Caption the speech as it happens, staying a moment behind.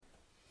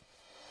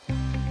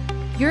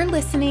You're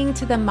listening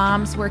to the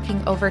Moms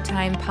Working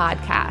Overtime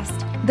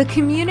podcast, the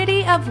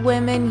community of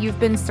women you've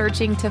been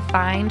searching to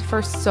find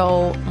for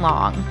so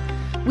long.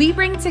 We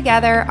bring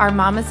together our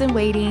mamas in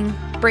waiting,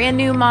 brand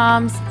new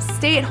moms,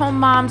 stay-at-home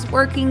moms,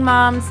 working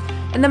moms,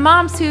 and the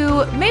moms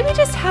who maybe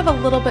just have a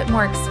little bit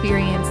more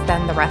experience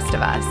than the rest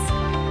of us.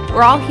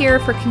 We're all here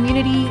for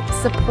community,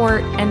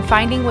 support, and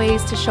finding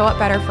ways to show up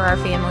better for our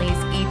families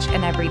each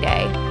and every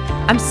day.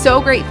 I'm so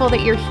grateful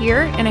that you're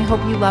here, and I hope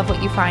you love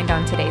what you find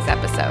on today's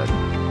episode.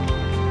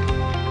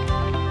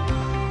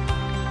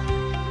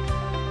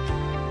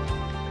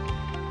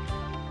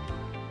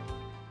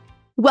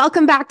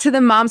 Welcome back to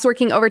the Moms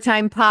Working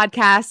Overtime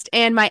podcast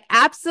and my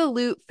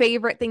absolute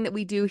favorite thing that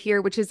we do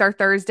here, which is our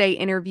Thursday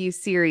interview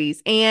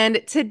series.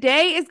 And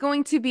today is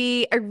going to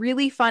be a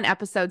really fun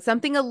episode,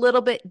 something a little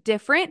bit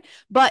different,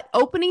 but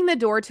opening the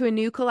door to a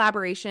new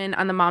collaboration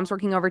on the Moms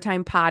Working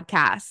Overtime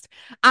podcast.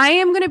 I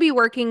am going to be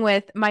working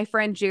with my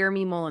friend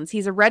Jeremy Mullins.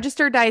 He's a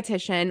registered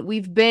dietitian.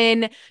 We've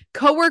been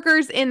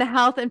coworkers in the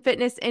health and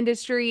fitness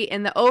industry,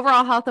 in the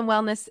overall health and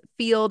wellness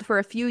field for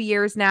a few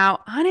years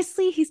now.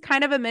 Honestly, he's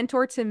kind of a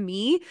mentor to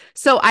me.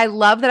 So I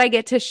love that I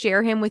get to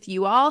share him with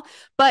you all,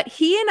 but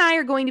he and I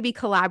are going to be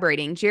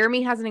collaborating.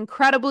 Jeremy has an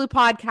incredible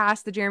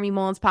podcast, the Jeremy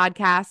Mullins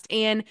podcast,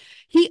 and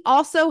he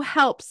also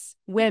helps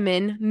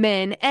women,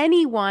 men,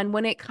 anyone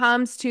when it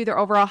comes to their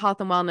overall health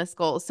and wellness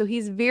goals. So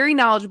he's very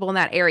knowledgeable in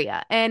that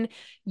area. And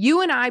you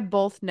and I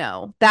both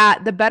know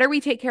that the better we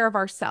take care of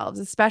ourselves,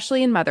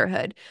 especially in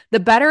motherhood, the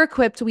better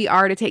equipped we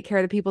are to take care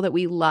of the people that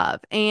we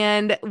love.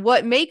 And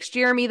what makes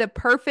Jeremy the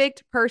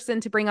perfect person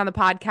to bring on the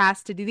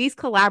podcast to do these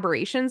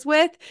collaborations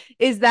with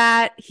is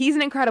that he's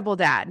an incredible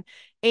dad.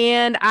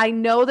 And I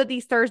know that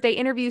these Thursday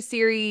interview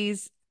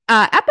series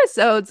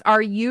episodes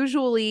are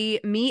usually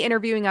me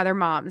interviewing other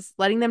moms,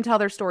 letting them tell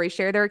their stories,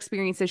 share their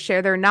experiences,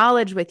 share their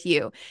knowledge with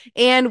you.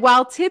 And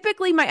while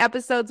typically my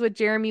episodes with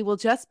Jeremy will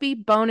just be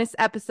bonus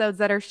episodes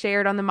that are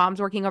shared on the Moms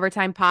Working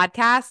Overtime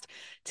podcast,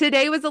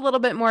 today was a little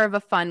bit more of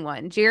a fun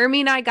one. Jeremy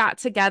and I got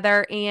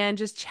together and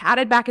just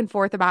chatted back and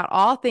forth about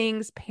all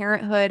things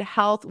parenthood,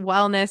 health,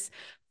 wellness,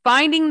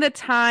 finding the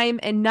time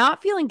and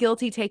not feeling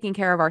guilty taking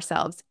care of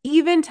ourselves,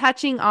 even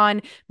touching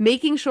on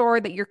making sure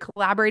that you're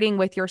collaborating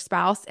with your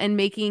spouse and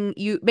making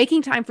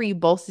time for you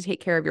both to take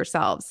care of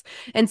yourselves.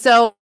 And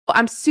so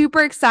I'm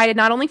super excited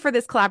not only for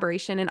this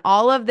collaboration and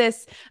all of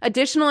this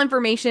additional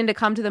information to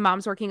come to the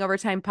Moms Working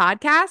Overtime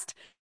podcast,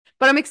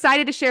 but I'm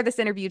excited to share this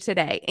interview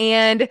today.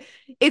 And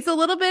it's a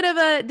little bit of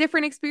a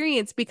different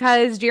experience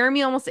because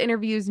Jeremy almost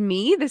interviews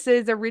me. This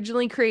is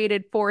originally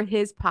created for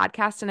his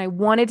podcast, and I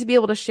wanted to be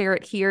able to share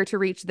it here to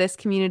reach this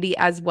community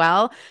as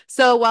well.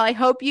 So while I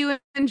hope you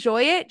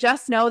enjoy it,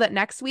 just know that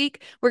next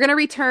week we're going to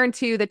return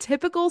to the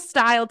typical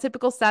style,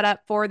 typical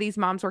setup for these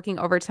Moms Working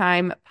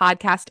Overtime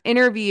podcast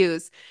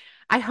interviews.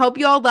 I hope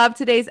you all love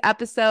today's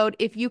episode.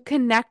 If you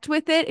connect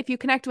with it, if you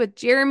connect with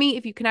Jeremy,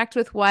 if you connect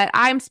with what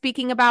I'm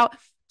speaking about,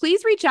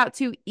 please reach out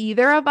to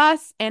either of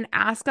us and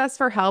ask us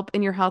for help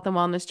in your health and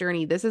wellness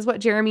journey. This is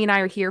what Jeremy and I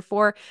are here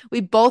for.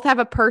 We both have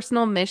a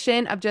personal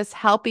mission of just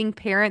helping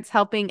parents,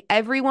 helping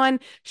everyone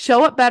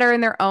show up better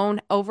in their own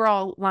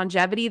overall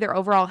longevity, their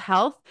overall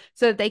health,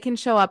 so that they can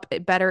show up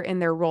better in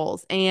their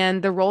roles.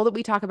 And the role that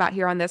we talk about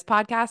here on this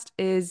podcast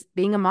is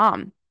being a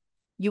mom.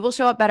 You will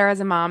show up better as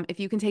a mom if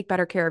you can take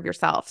better care of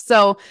yourself.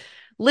 So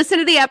listen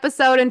to the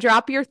episode and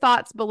drop your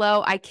thoughts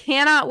below. I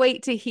cannot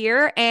wait to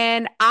hear.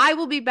 And I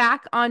will be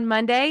back on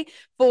Monday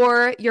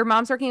for your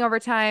Moms Working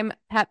Overtime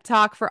pep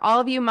talk for all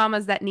of you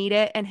mamas that need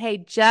it. And hey,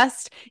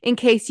 just in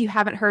case you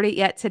haven't heard it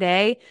yet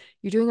today,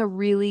 you're doing a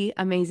really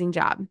amazing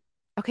job.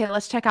 Okay,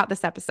 let's check out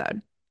this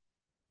episode.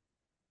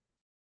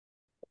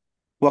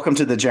 Welcome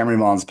to the Jeremy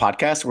Mullins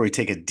podcast, where we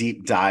take a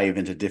deep dive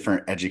into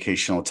different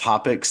educational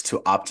topics to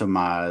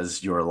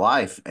optimize your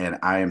life. And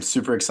I am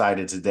super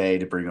excited today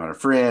to bring on a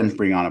friend,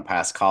 bring on a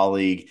past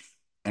colleague,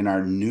 and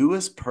our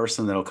newest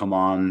person that'll come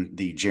on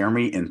the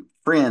Jeremy and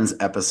Friends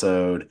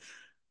episode,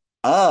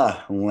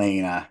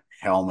 Elena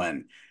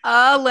Hellman.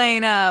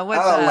 Elena,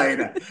 what's Oh, up?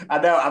 Elena. I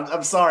know.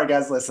 I'm sorry,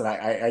 guys. Listen,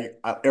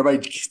 everybody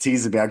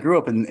teases me. I grew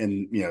up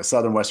in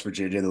Southern West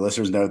Virginia. The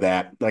listeners know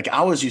that. Like,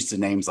 I was used to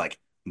names like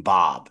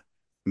Bob,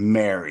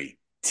 Mary,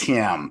 Tim,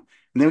 and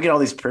then we get all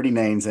these pretty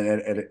names,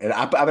 and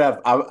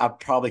I've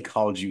probably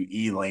called you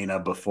Elena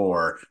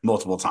before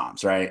multiple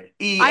times, right?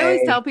 I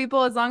always EA. tell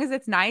people as long as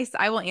it's nice,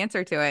 I will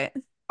answer to it.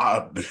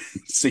 Uh,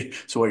 see,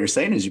 so what you're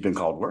saying is you've been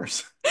called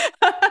worse.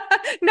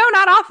 No,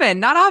 not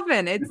often. Not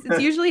often. It's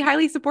usually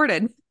highly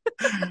supported.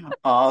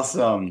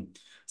 Awesome.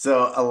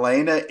 So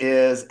Elena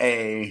is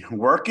a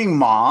working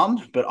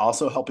mom, but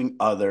also helping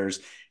others.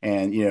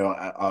 And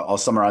I'll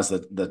summarize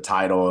the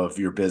title of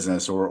your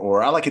business,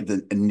 or I like it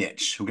a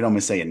niche. We can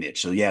almost say a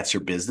niche. So yeah, it's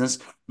your business,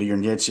 but your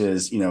niche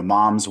is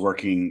moms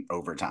working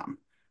overtime,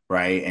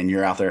 right? And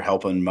you're out there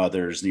helping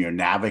mothers,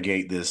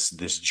 navigate this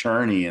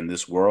journey in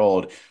this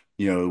world,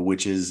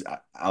 which is,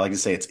 I like to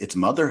say it's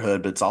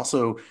motherhood, but it's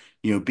also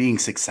being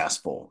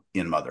successful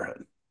in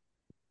motherhood.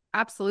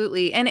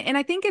 Absolutely. And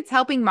I think it's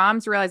helping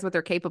moms realize what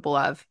they're capable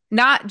of,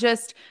 not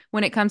just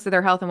when it comes to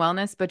their health and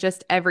wellness, but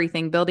just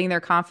everything, building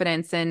their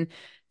confidence and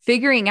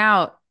figuring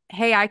out,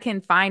 hey, I can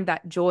find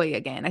that joy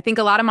again. I think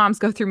a lot of moms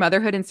go through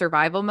motherhood in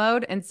survival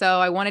mode. And so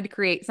I wanted to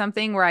create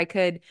something where I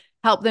could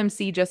help them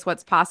see just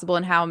what's possible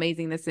and how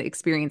amazing this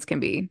experience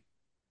can be.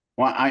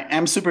 Well, I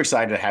am super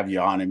excited to have you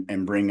on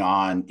and bring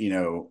on,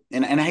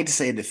 and I hate to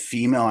say the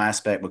female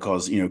aspect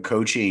because,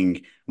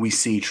 coaching, we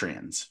see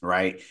trends,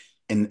 right?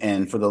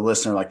 And for the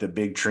listener, like the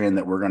big trend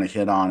that we're going to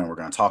hit on and we're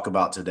going to talk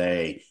about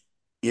today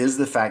is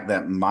the fact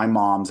that my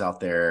mom's out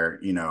there,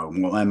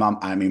 well,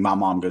 I mean, my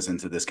mom goes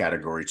into this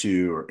category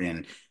too,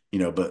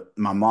 but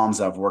my moms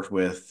I've worked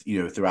with,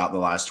 throughout the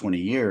last 20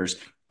 years,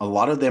 a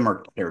lot of them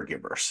are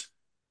caregivers,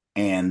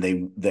 and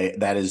they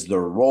that is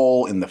their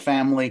role in the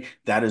family,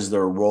 that is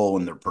their role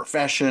in their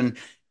profession,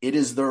 it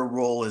is their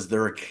role as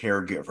they're a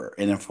caregiver.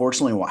 And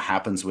unfortunately what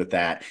happens with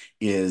that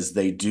is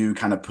they do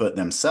kind of put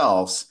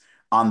themselves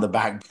on the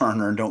back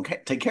burner and don't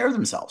take care of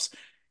themselves.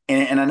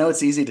 And I know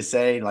it's easy to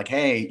say like,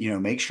 hey,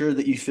 make sure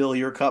that you fill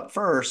your cup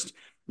first,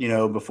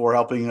 before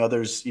helping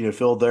others,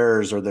 fill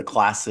theirs, or the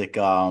classic,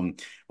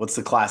 what's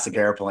the classic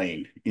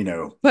airplane,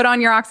 Put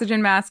on your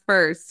oxygen mask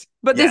first.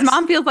 But this yes.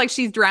 mom feels like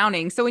she's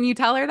drowning. So when you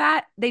tell her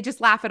that, they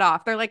just laugh it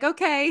off. They're like,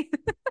 okay.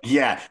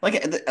 Yeah,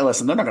 like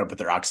listen, they're not going to put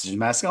their oxygen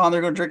mask on.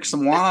 They're going to drink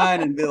some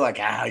wine and be like,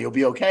 you'll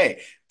be okay.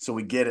 So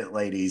we get it,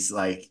 ladies.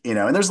 Like,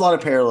 and there's a lot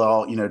of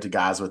parallel, to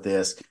guys with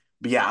this.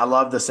 But yeah, I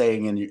love the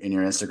saying in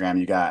your Instagram.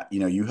 You got,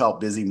 you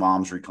help busy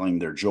moms reclaim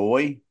their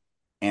joy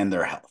and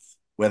their health,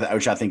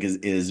 which I think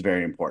is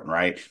very important,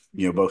 right?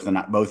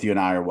 Mhm. Both you and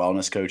I are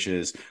wellness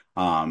coaches.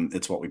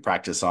 It's what we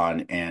practice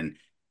on, and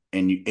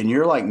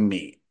you're like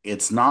me.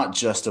 It's not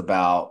just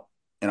about,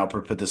 and I'll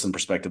put this in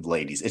perspective,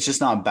 ladies. It's just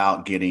not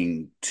about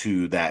getting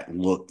to that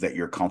look that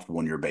you're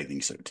comfortable in your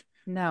bathing suit.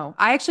 No,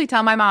 I actually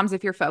tell my moms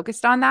if you're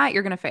focused on that,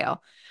 you're going to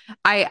fail.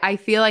 I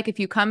feel like if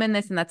you come in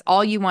this and that's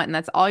all you want and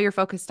that's all you're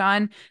focused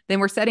on, then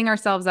we're setting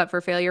ourselves up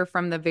for failure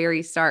from the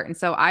very start. And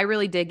so I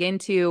really dig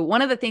into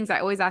one of the things I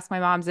always ask my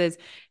moms is,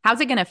 how's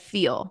it going to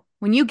feel?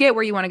 When you get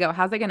where you want to go,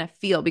 how's it going to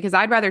feel? Because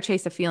I'd rather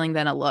chase a feeling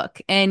than a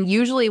look. And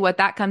usually what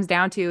that comes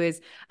down to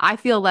is I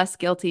feel less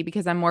guilty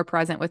because I'm more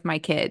present with my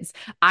kids.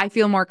 I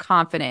feel more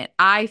confident.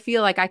 I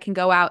feel like I can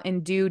go out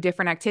and do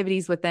different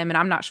activities with them and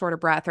I'm not short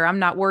of breath or I'm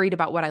not worried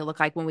about what I look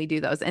like when we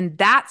do those. And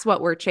that's what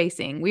we're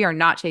chasing. We are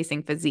not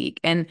chasing physique.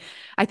 And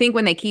I think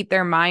when they keep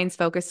their minds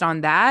focused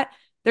on that,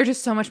 they're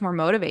just so much more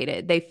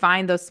motivated. They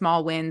find those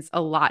small wins a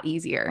lot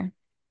easier.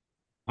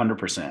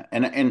 100%.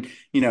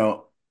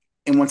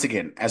 And once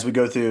again, as we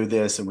go through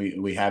this and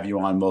we have you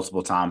on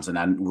multiple times,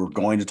 and we're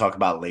going to talk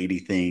about lady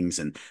things,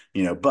 and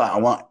but I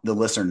want the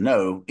listener to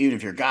know, even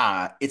if you're a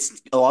guy, it's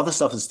a lot of the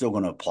stuff is still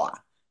going to apply,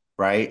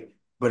 right?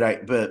 But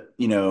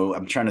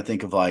I'm trying to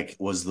think of, like,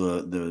 was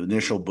the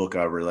initial book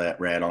I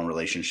read on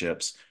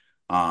relationships,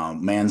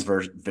 man's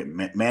version,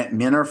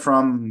 men are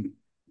from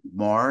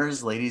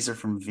Mars, ladies are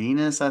from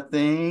Venus, I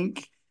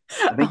think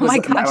Oh was my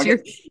gosh,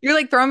 like, you're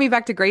like throwing me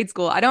back to grade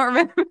school. I don't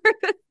remember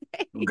the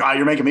name. God,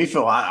 you're making me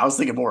feel. I was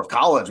thinking more of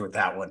college with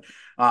that one.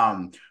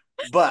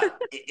 But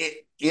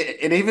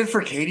and even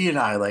for Katie and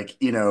I, like,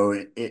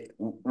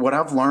 what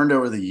I've learned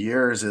over the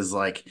years is,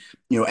 like,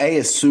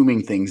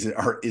 assuming things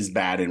is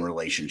bad in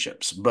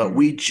relationships, but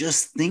we Mhm.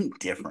 just think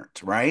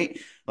different, right?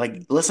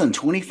 Like, listen,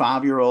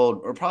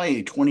 25-year-old, or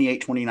probably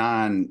 28,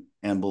 29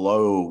 and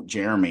below,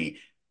 Jeremy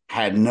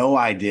had no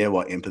idea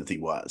what empathy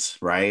was,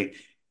 right?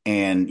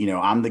 And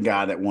I'm the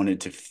guy that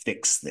wanted to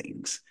fix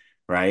things,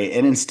 right?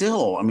 And then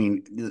still, I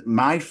mean,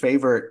 my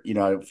favorite,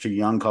 for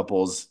young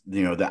couples,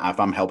 that if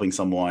I'm helping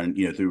someone,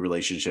 through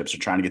relationships or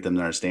trying to get them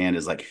to understand,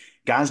 is like,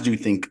 guys do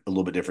think a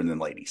little bit different than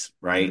ladies,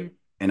 right? Mhm.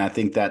 And I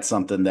think that's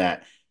something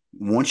that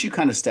once you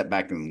kind of step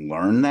back and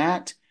learn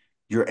that,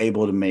 you're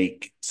able to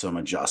make some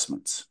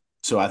adjustments.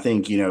 So I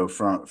think,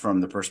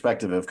 from the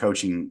perspective of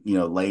coaching,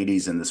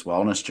 ladies in this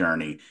wellness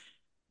journey,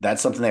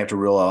 that's something they have to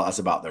realize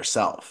about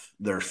themselves.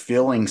 Their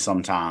feeling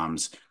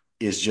sometimes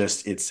is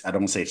just, I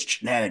don't want to say it's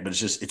genetic, but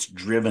it's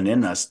driven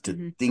in us to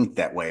Mhm. think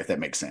that way, if that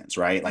makes sense,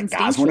 right? It's Like,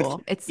 guys want to,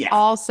 instinctual. It's yeah,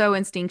 all so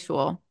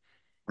instinctual.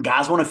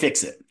 guys want to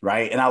fix it,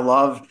 right? And I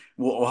love,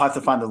 we'll have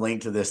to find the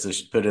link to this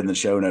to put it in the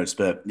show notes,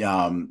 but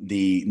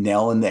the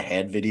nail in the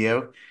head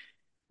video,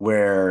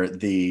 where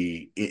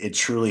it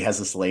truly has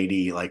this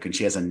lady, like, when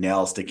she has a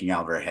nail sticking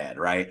out of her head,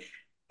 right?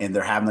 And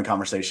they're having the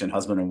conversation,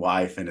 husband and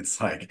wife, and it's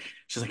like,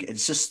 she's like,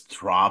 it's just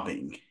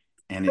throbbing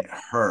and it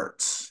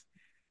hurts.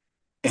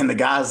 And the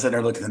guy's sitting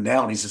there looking at the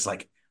nail, and he's just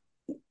like,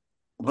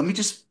 let me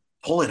just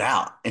pull it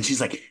out. And she's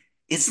like,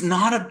 it's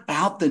not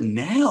about the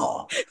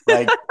nail.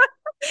 Like,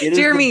 it is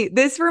the, Jeremy,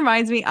 this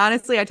reminds me,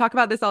 honestly, I talk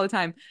about this all the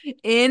time.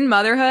 In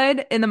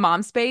motherhood, in the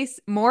mom space,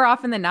 more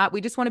often than not,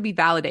 we just want to be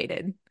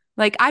validated.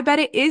 Like, I bet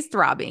it is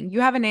throbbing.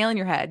 You have a nail in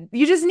your head.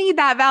 You just need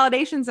that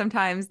validation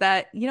sometimes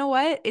that, you know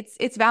what?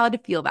 It's valid to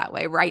feel that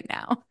way right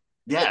now.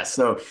 yeah.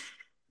 So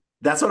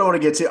That's what I want to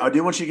get to. I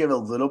do want you to give a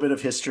little bit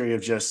of history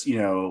of just,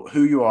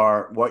 who you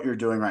are, what you're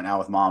doing right now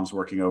with moms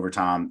working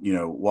overtime,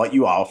 what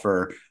you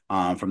offer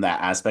from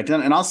that aspect.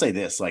 And I'll say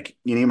this, like,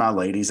 any of my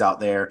ladies out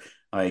there,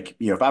 like,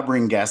 if I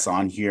bring guests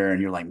on here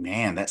and you're like,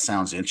 man, that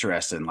sounds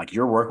interesting. Like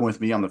you're working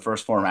with me on the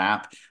First Form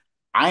app.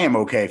 I am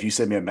okay if you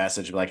send me a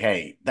message like,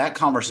 hey, that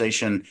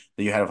conversation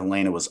that you had with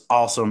Elena was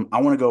awesome. I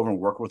want to go over and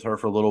work with her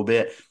for a little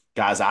bit.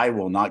 Guys, I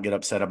will not get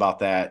upset about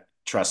that.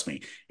 Trust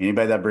me.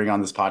 Anybody that bring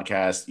on this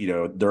podcast,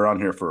 they're on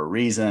here for a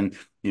reason.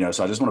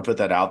 So I just want to put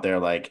that out there.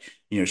 Like,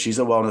 she's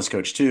a wellness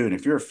coach too. And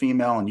if you're a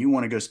female and you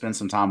want to go spend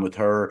some time with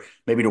her,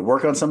 maybe to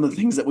work on some of the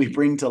things that we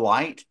bring to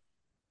light,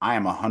 I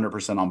am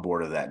 100% on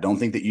board of that. Don't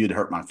think that you'd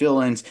hurt my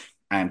feelings.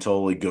 I am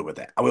totally good with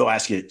that. I will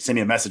ask you, send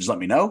me a message, let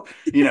me know,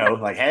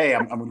 like, hey,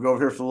 I'm going to go over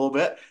here for a little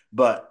bit,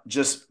 but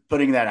just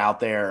putting that out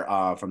there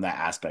from that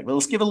aspect. But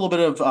let's give a little bit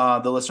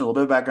of the listener a little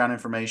bit of background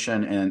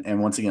information and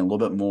once again, a little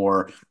bit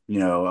more,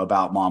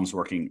 about moms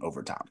working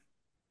overtime.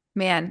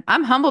 Man,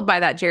 I'm humbled by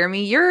that,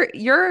 Jeremy.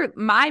 You're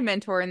my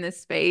mentor in this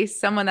space,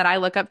 someone that I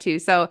look up to.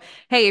 So,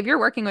 hey, if you're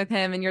working with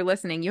him and you're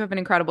listening, you have an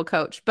incredible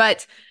coach.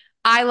 But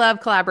I love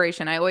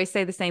collaboration. I always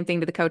say the same thing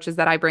to the coaches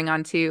that I bring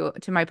on to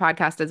my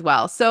podcast as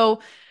well.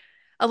 So,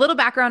 a little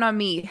background on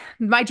me.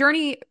 My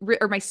journey,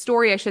 or my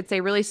story, I should say,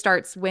 really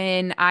starts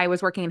when I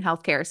was working in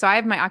healthcare. So I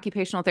have my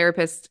occupational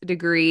therapist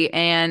degree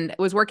and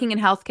was working in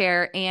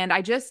healthcare. And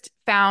I just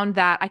found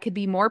that I could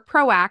be more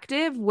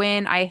proactive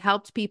when I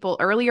helped people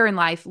earlier in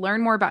life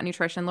learn more about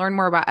nutrition, learn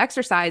more about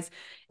exercise.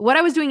 What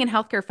I was doing in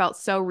healthcare felt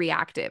so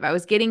reactive. I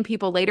was getting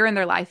people later in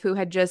their life who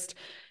had just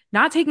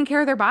not taking care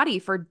of their body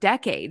for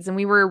decades. And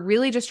we were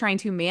really just trying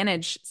to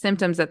manage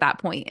symptoms at that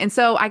point. And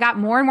so I got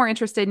more and more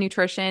interested in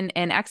nutrition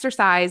and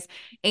exercise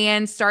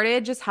and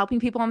started just helping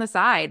people on the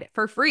side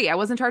for free. I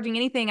wasn't charging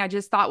anything. I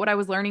just thought what I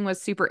was learning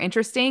was super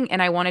interesting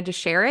and I wanted to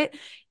share it.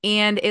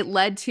 And it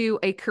led to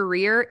a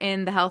career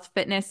in the health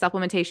fitness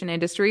supplementation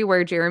industry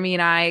where Jeremy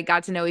and I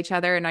got to know each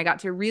other and I got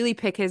to really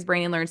pick his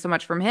brain and learn so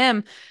much from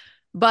him.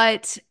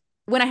 But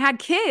when I had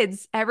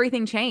kids,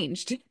 everything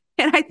changed.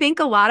 And I think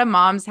a lot of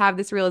moms have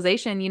this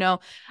realization,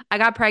 I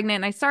got pregnant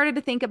and I started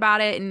to think about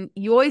it and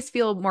you always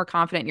feel more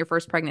confident in your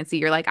first pregnancy.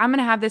 You're like, I'm going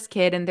to have this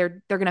kid and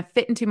they're going to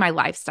fit into my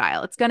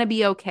lifestyle. It's going to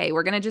be okay.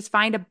 We're going to just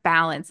find a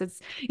balance. It's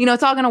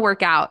all going to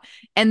work out.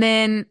 And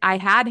then I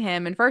had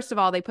him and first of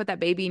all, they put that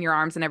baby in your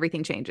arms and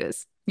everything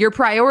changes. Your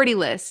priority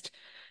list.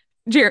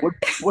 What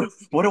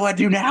do I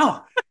do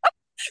now?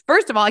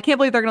 First of all, I can't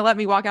believe they're going to let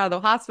me walk out of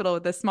the hospital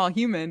with this small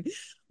human.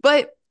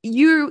 But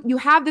you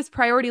have this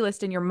priority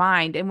list in your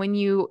mind and when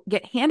you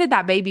get handed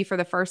that baby for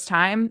the first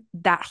time,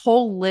 that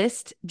whole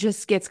list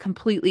just gets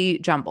completely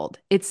jumbled.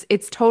 It's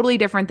totally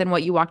different than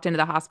what you walked into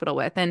the hospital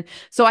with. And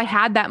so I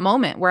had that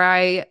moment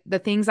where the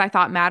things I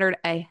thought mattered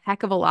a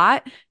heck of a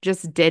lot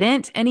just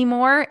didn't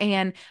anymore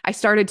and I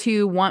started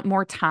to want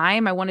more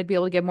time. I wanted to be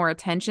able to give more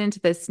attention to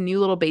this new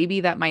little baby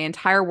that my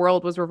entire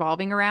world was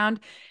revolving around.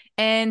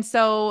 And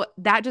so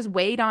that just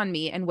weighed on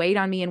me and weighed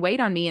on me and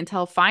weighed on me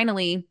until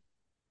finally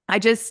I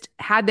just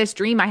had this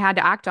dream I had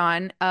to act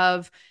on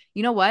of,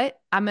 you know what?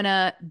 I'm going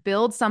to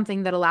build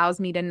something that allows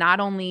me to not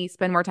only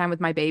spend more time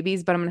with my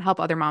babies, but I'm going to help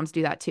other moms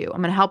do that too.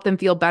 I'm going to help them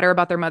feel better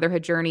about their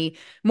motherhood journey,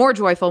 more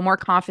joyful, more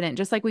confident,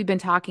 just like we've been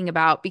talking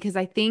about, because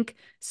I think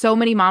so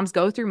many moms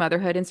go through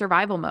motherhood in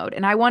survival mode.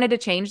 And I wanted to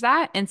change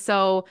that. And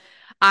so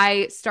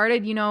I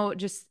started,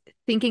 just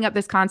thinking up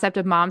this concept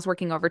of moms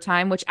working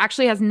overtime, which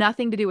actually has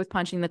nothing to do with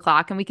punching the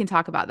clock. And we can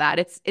talk about that.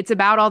 It's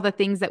about all the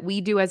things that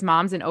we do as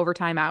moms in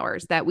overtime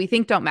hours that we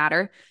think don't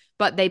matter,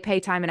 but they pay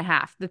time and a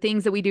half. The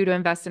things that we do to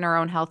invest in our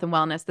own health and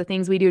wellness, the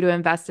things we do to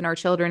invest in our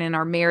children and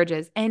our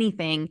marriages,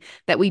 anything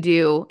that we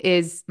do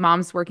is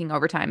moms working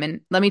overtime.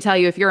 And let me tell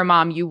you, if you're a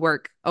mom, you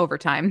work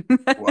overtime. Well,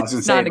 I was gonna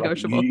It's say, like,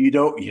 non-negotiable. you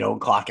don't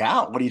clock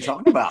out. What are you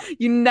talking about?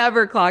 You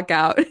never clock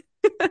out.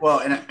 Well,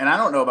 and I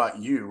don't know about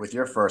you with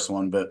your first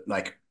one, but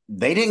like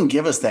they didn't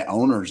give us that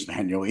owner's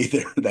manual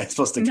either. That's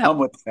supposed to come No,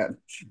 with that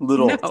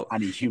little no.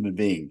 tiny human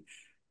being.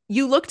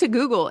 You look to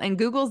Google and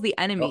Google's the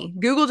Oh, enemy.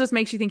 Google just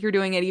makes you think you're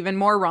doing it even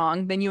more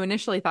wrong than you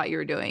initially thought you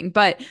were doing.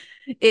 But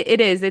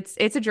it is.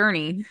 It's a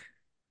journey.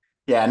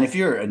 yeah, and if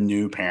you're a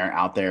new parent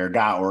out there,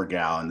 guy or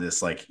gal, and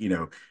this, like,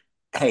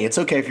 hey, it's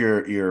okay if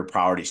your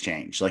priorities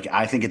change. Like,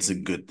 I think it's a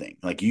good thing.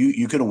 Like,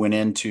 you could have went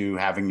into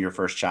having your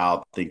first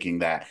child thinking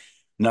that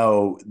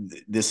no,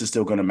 this is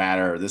still going to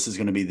matter. This is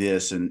going to be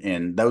this,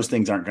 and those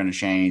things aren't going to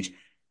change.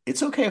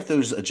 It's okay if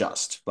those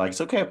adjust. Like,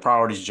 it's okay if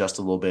priorities adjust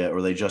a little bit,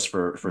 or they adjust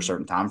for a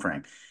certain time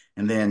frame.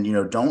 And then,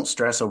 don't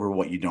stress over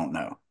what you don't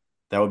know.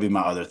 That would be my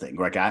other thing.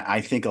 Like,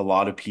 I think a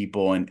lot of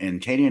people, and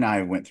Katie and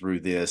I went through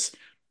this,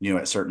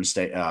 at certain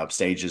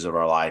stages of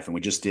our life, and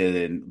we just did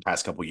it in the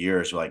past couple of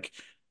years. Like,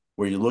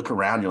 where you look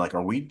around, you're like,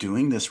 are we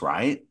doing this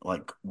right?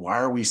 Like, why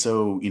are we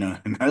so,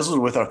 and this was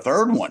with our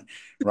third one,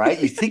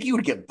 right? You think you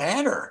would get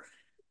better.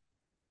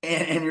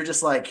 And you're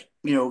just like,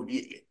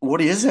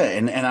 what is it?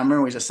 And I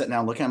remember we just sitting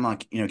down looking, I'm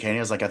like, Katie, I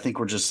was like, I think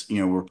we're just,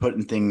 we're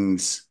putting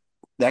things,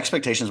 the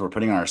expectations we're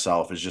putting on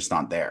ourselves is just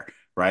not there.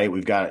 Right.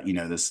 We've got,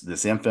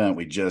 this infant,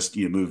 we just,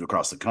 moved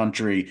across the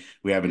country.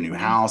 We have a new Hmm.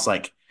 house.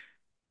 Like,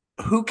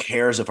 who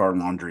cares if our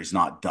laundry's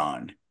not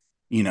done,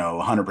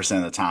 100%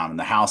 of the time and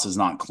the house is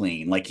not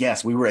clean? Like,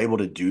 yes, we were able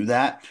to do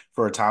that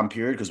for a time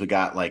period because we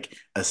got like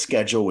a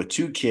schedule with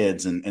two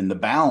kids and the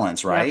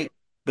balance, Yep. right?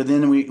 But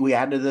then we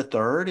added a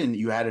third and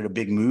you added a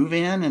big move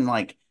in and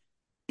like,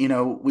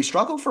 we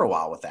struggled for a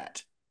while with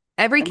that.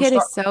 Every And we kid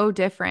start, is so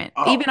different.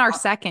 oh, Even our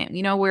second,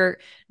 we're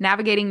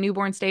navigating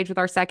newborn stage with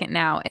our second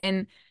now.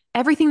 And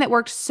everything that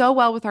worked so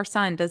well with our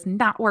son does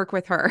not work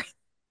with her.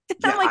 I'm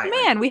yeah, like, I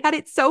man, we had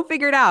it so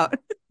figured out.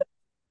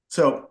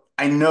 So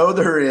I know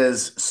there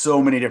is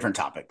so many different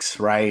topics,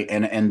 right?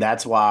 And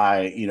that's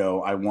why,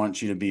 I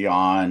want you to be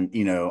on,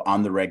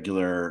 on the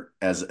regular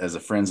as a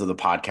friends of the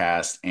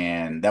podcast,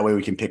 and that way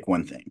we can pick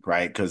one thing,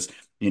 right? Because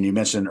you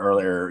mentioned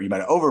earlier, you might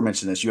have over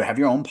mentioned this, you have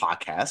your own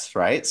podcast,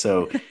 right?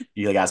 So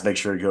you guys make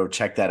sure to go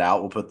check that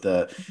out. We'll put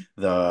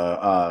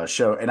the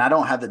show, and I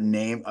don't have the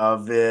name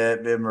of it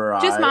Just mom's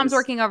memorized.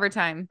 working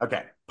overtime.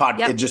 Okay, it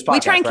Yep. just We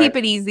try podcast, and right? keep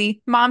it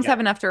easy. Moms Yeah. have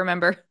enough to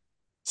remember.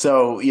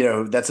 So,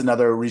 that's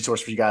another resource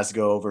for you guys to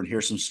go over and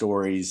hear some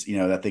stories,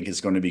 that I think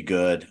is going to be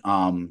good.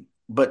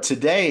 But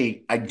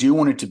today I do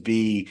want it to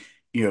be,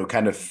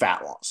 kind of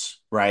fat loss,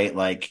 right?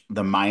 Like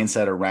the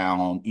mindset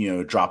around,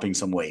 dropping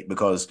some weight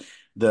because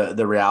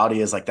the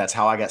reality is like that's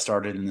how I got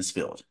started in this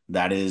field.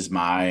 That is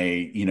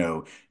my,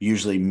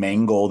 usually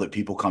main goal that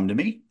people come to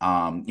me.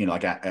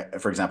 Like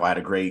for example, I had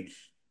a great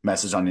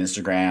message on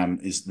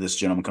Instagram. Is this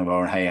gentleman come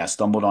over and hey, I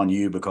stumbled on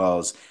you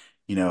because,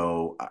 you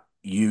know,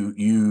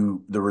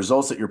 the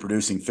results that you're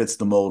producing fits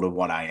the mold of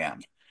what I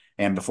am.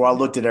 And before I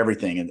looked at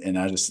everything and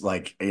I just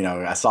like,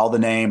 I saw the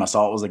name, I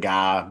saw it was a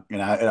guy,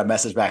 and I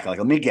messaged back like,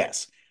 let me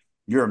guess,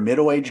 you're a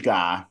middle-aged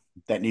guy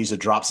that needs to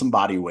drop some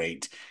body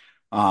weight.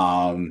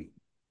 Um,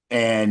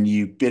 and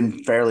you've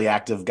been fairly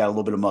active, got a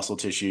little bit of muscle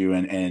tissue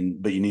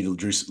but you need to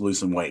lose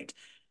some weight.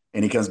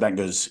 And he comes back and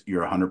goes,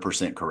 you're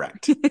 100%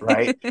 correct.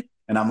 Right.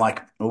 And I'm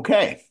like,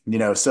 okay,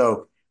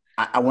 so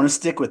I want to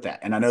stick with that.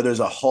 And I know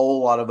there's a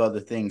whole lot of other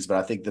things, but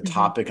I think the Mhm.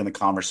 topic and the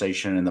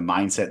conversation and the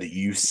mindset that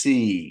you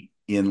see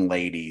in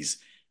ladies,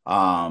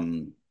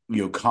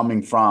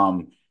 coming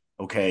from,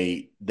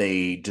 okay,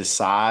 they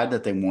decide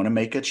that they want to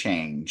make a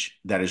change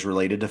that is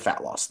related to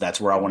fat loss.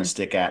 That's where I want to Mhm.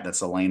 stick at. That's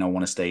the lane I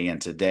want to stay in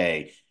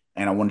today.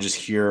 And I want to just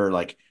hear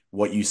like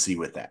what you see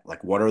with that.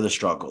 Like, what are the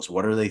struggles?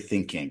 What are they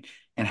thinking?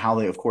 And how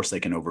they, of course, they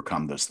can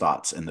overcome those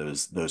thoughts and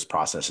those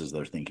processes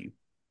they're thinking.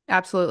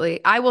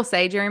 Absolutely. I will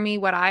say, Jeremy,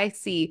 what I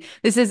see,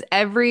 this is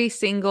every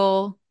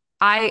single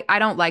I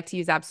don't like to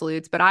use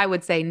absolutes, but I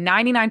would say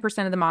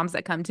 99% of the moms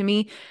that come to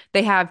me,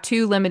 they have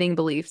two limiting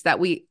beliefs that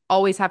we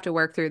always have to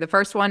work through. The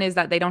first one is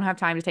that they don't have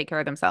time to take care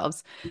of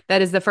themselves.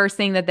 That is the first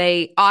thing that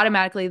they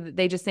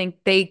just think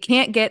they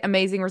can't get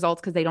amazing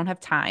results because they don't have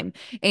time.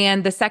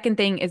 And the second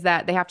thing is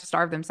that they have to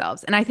starve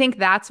themselves. And I think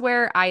that's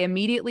where I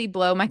immediately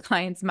blow my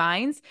clients'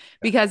 minds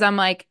because I'm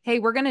like, hey,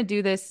 we're going to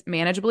do this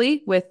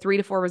manageably with 3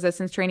 to 4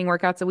 resistance training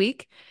workouts a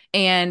week.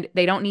 And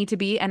they don't need to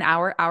be an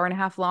hour, hour and a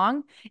half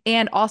long.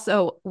 And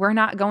also, we're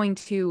not going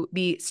to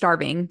be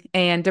starving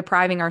and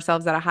depriving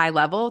ourselves at a high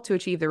level to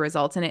achieve the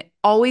results. And it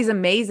always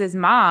amazes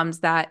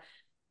moms that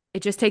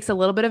it just takes a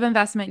little bit of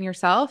investment in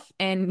yourself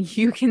and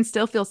you can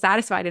still feel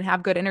satisfied and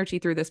have good energy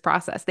through this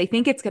process. They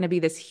think it's going to be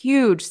this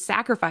huge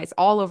sacrifice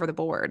all over the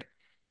board.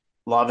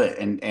 Love it.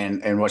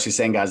 And what she's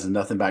saying, guys, is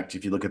nothing back to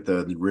if you look at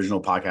the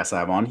original podcast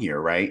I have on here,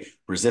 right?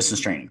 Resistance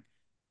training,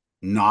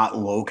 not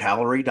low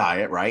calorie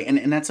diet, right?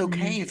 And that's Mm-hmm.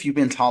 okay if you've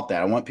been taught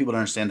that. I want people to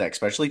understand that,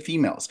 especially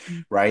females,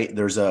 right?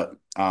 There's I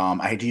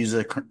hate to use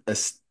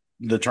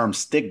the term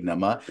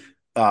stigma,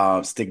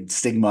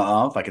 stigma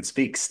of, if I could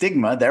speak,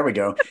 stigma, there we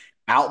go,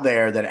 out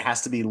there that it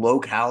has to be low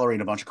calorie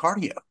and a bunch of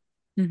cardio,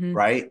 Mm-hmm.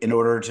 right? In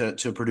order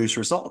to produce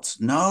results.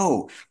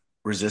 No,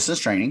 resistance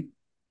training,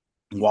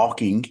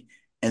 walking,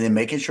 and then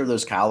making sure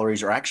those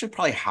calories are actually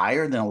probably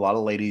higher than a lot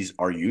of ladies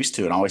are used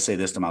to. And I always say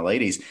this to my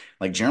ladies,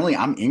 like generally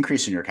I'm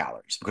increasing your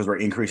calories because we're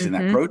increasing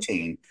that Mm-hmm.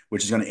 protein,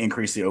 which is going to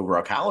increase the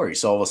overall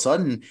calories. So all of a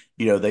sudden,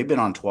 they've been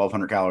on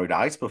 1,200 calorie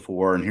diets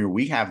before, and here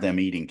we have them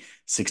eating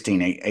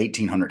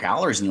 1,800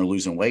 calories and they're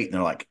losing weight. And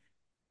they're like,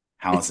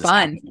 how is It's this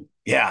fun. happening?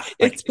 Yeah.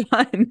 It's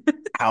fun.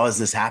 How is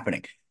this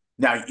happening?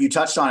 Now you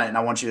touched on it, and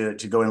I want you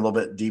to go in a little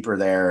bit deeper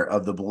there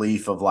of the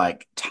belief of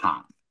like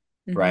time,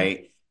 Mm-hmm.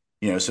 right?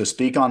 So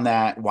speak on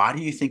that. Why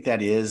do you think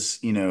that is,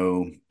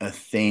 a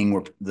thing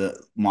where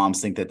the moms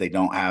think that they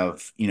don't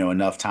have,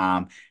 enough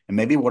time? And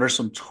maybe what are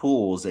some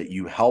tools that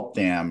you help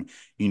them,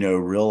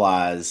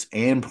 realize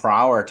and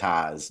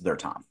prioritize their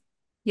time?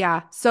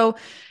 Yeah. So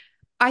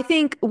I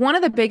think one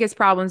of the biggest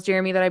problems,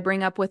 Jeremy, that I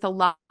bring up with a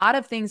lot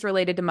of things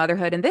related to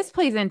motherhood, and this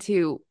plays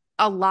into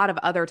a lot of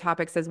other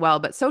topics as well,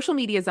 but social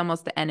media is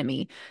almost the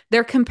enemy.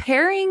 They're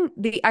comparing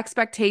the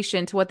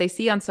expectation to what they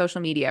see on social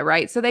media,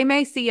 right? So they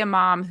may see a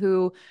mom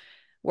who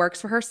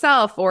works for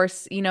herself or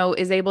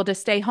is able to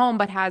stay home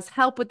but has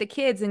help with the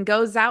kids and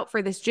goes out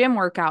for this gym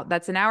workout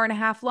that's an hour and a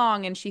half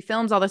long and she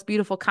films all this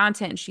beautiful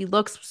content and she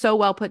looks so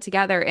well put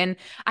together and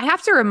I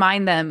have to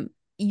remind them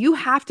you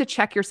have to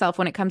check yourself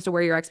when it comes to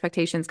where your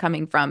expectations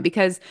coming from,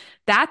 because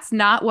that's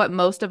not what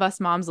most of us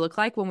moms look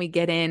like when we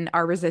get in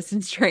our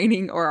resistance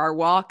training or our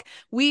walk.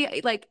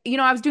 We like,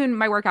 I was doing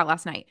my workout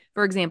last night,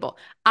 for example.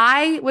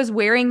 I was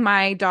wearing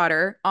my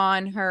daughter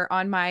on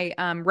my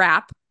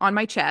wrap on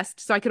my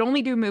chest, so I could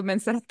only do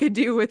movements that I could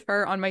do with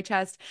her on my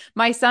chest.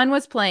 My son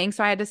was playing,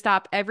 so I had to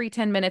stop every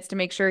 10 minutes to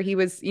make sure he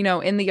was,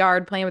 in the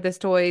yard playing with his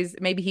toys.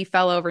 Maybe he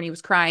fell over and he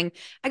was crying.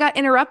 I got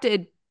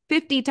interrupted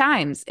 50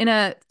 times in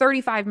a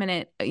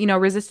 35-minute,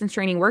 resistance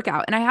training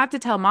workout. And I have to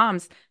tell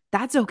moms,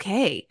 that's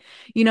okay.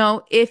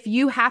 If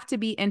you have to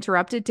be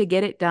interrupted to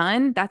get it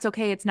done, that's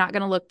okay. It's not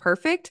going to look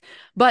perfect.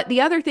 But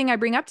the other thing I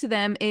bring up to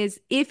them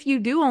is if you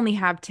do only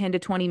have 10 to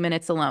 20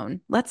 minutes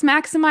alone, let's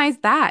maximize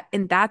that.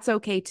 And that's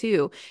okay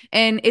too.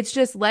 And it's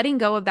just letting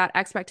go of that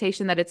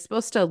expectation that it's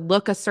supposed to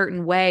look a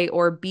certain way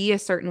or be a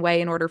certain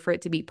way in order for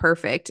it to be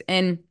perfect.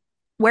 And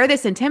where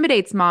this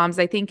intimidates moms,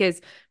 I think, is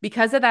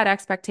because of that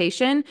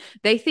expectation.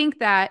 They think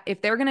that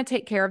if they're going to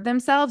take care of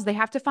themselves, they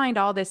have to find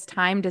all this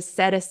time to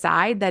set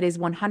aside that is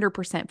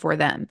 100% for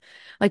them.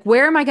 Like,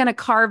 where am I going to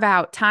carve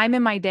out time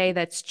in my day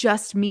that's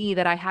just me,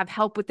 that I have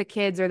help with the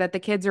kids or that the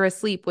kids are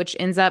asleep, which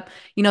ends up,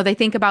 they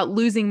think about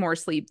losing more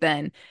sleep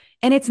then.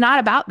 And it's not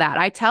about that.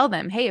 I tell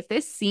them, hey, if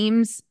this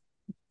seems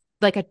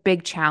like a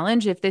big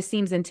challenge, if this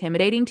seems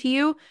intimidating to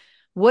you,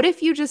 what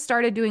if you just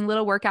started doing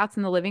little workouts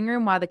in the living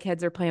room while the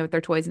kids are playing with their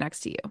toys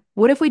next to you?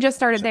 What if we just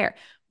started there?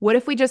 What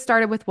if we just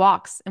started with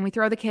walks and we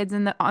throw the kids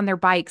on their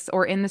bikes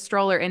or in the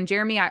stroller? And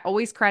Jeremy, I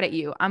always credit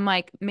you. I'm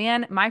like,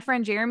 man, my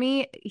friend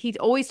Jeremy, he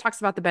always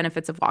talks about the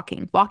benefits of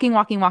walking, walking,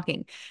 walking,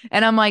 walking.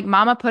 And I'm like,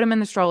 Mama, put him in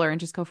the stroller and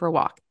just go for a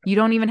walk. You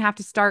don't even have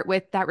to start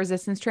with that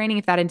resistance training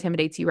if that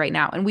intimidates you right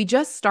now. And we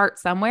just start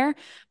somewhere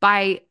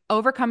by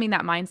overcoming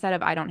that mindset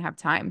of I don't have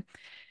time.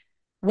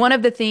 One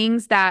of the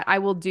things that I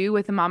will do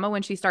with a mama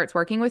when she starts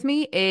working with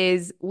me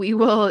is we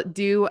will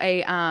do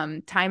a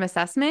time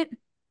assessment.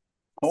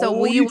 So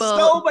Oh, we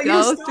will you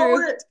go stole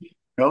through. it.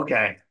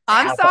 Okay.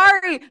 I'm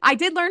sorry. I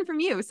did learn from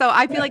you. So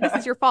I feel like this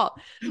is your fault.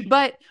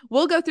 But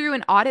we'll go through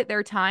and audit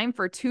their time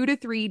for 2 to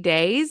 3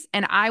 days.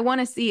 And I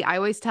want to see, I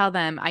always tell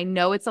them, I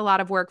know it's a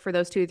lot of work for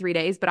those 2 to 3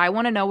 days, but I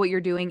want to know what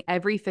you're doing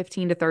every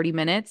 15 to 30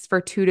 minutes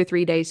for 2 to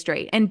 3 days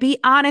straight. And be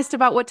honest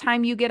about what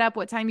time you get up,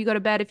 what time you go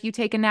to bed, if you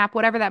take a nap,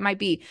 whatever that might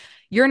be.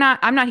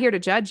 I'm not here to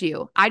judge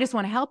you. I just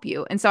want to help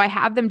you. And so I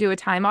have them do a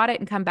time audit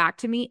and come back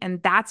to me.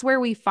 And that's where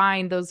we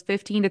find those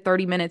 15 to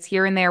 30 minutes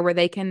here and there where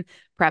they can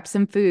prep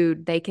some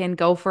food. They can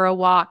go for a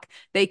walk.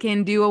 They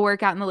can do a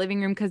workout in the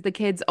living room because the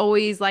kids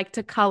always like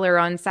to color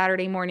on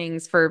Saturday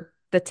mornings for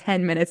the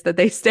 10 minutes that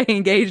they stay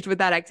engaged with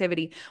that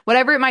activity.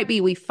 Whatever it might be,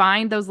 we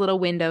find those little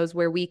windows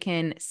where we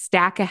can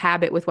stack a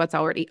habit with what's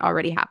already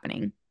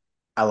happening.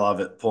 I love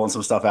it. Pulling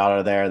some stuff out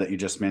of there that you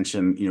just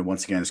mentioned.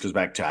 Once again, this goes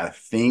back to I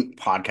think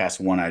podcast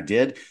one I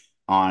did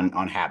on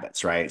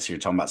habits, right? So you're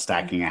talking about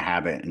stacking a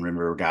habit, and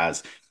remember,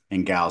 guys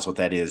and gals, what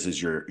that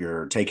is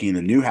you're taking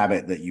the new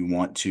habit that you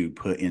want to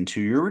put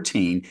into your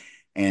routine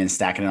and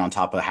stacking it on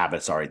top of the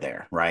habits already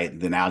there, right?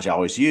 The analogy I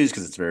always use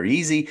because it's very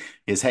easy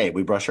is, hey,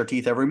 we brush our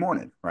teeth every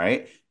morning,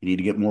 right? You need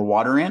to get more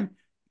water in.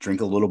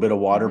 Drink a little bit of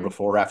water Mm-hmm.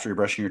 before or after you're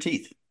brushing your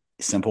teeth.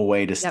 Simple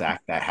way to Yep.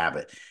 stack that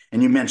habit.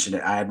 And you mentioned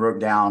it. I had wrote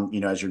down,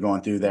 as you're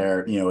going through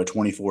there, a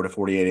 24 to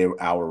 48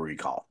 hour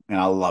recall. And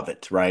I love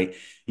it, right?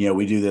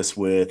 We do this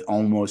with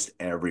almost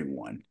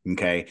everyone.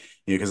 Okay.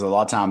 Because a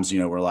lot of times,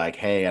 we're like,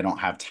 hey, I don't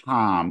have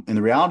time. And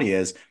the reality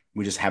is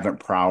we just haven't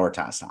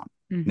prioritized time.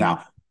 Mm-hmm.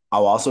 Now,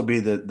 I'll also be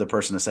the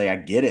person to say, I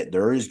get it.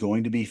 There is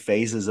going to be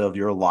phases of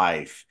your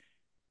life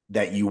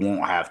that you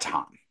won't have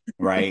time,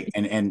 right?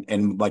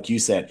 And like you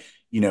said,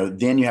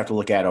 then you have to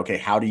look at, okay,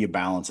 how do you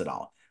balance it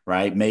all?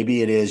 Right.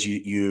 Maybe it is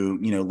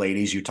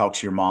ladies, you talk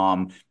to your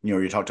mom,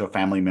 or you talk to a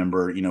family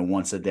member,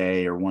 once a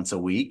day or once a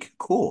week.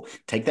 Cool.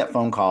 Take that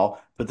phone call,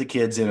 put the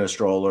kids in a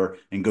stroller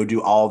and go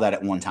do all that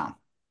at one time.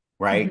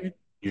 Right.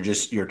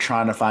 Mm-hmm. You're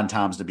trying to find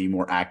times to be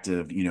more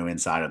active,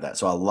 inside of that.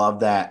 So I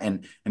love that.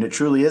 And it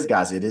truly is,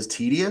 guys, it is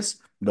tedious,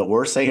 but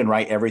we're saying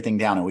write everything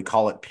down and we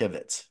call it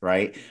pivots.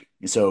 Right.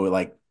 So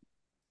like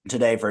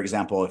today, for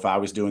example, if I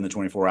was doing the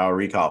 24-hour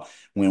recall,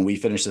 when we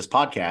finish this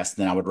podcast,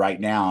 then I would write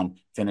down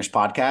finish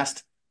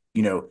podcast,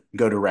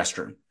 go to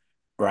restroom,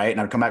 right? And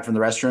I'd come back from the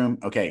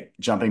restroom. Okay,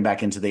 jumping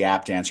back into the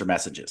app to answer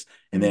messages.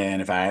 And then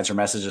if I answer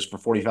messages for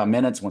 45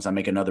 minutes, once I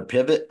make another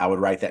pivot, I would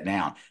write that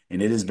down.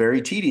 And it is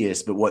very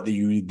tedious, but what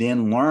you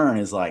then learn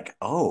is like,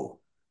 oh,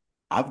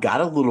 I've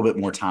got a little bit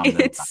more time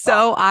than It's I thought.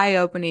 so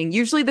eye-opening.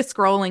 Usually the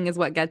scrolling is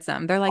what gets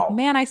them. They're like, Oh,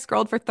 man, I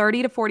scrolled for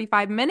 30 to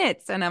 45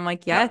 minutes. And I'm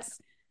like, yeah. yes, this is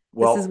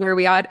Well, where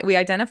we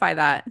identify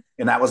that.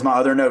 and that was my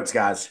other notes,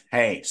 guys.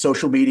 Hey,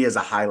 social media is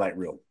a highlight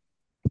reel,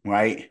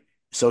 right?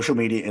 Social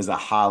media is a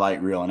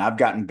highlight reel, and I've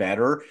gotten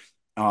better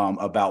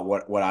about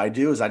what I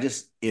do. Is I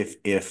just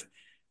if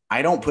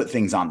I don't put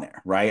things on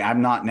there, right?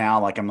 I'm not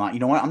now like I'm not. You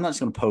know what? I'm not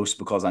just going to post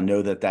because I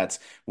know that that's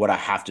what I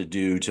have to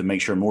do to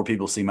make sure more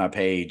people see my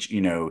page.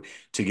 To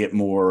get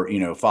more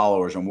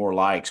followers or more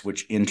likes.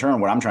 Which in turn,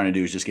 what I'm trying to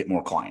do is just get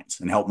more clients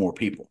and help more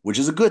people, which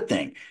is a good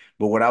thing.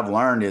 But what I've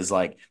learned is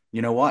like,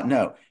 you know what?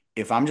 No.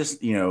 if I'm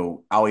just,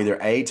 I'll either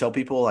A, tell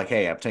people like,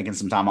 hey, I've taken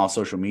some time off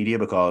social media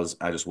because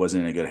I just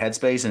wasn't in a good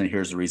headspace, and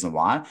here's the reason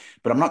why,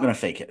 but I'm not going to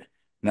fake it.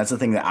 And that's the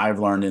thing that I've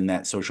learned in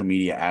that social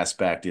media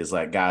aspect is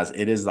like, guys,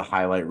 it is the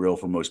highlight reel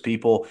for most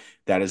people.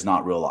 That is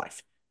not real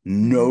life. Mhm.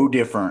 No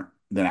different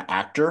than an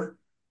actor,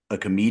 a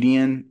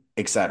comedian,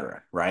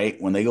 etc.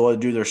 Right? When they go to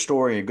do their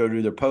story or go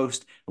do their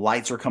post,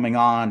 lights are coming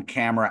on,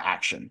 camera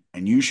action.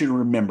 And you should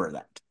remember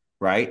that,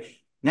 right?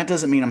 And that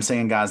doesn't mean I'm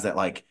saying, guys, that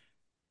like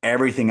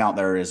everything out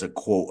there is a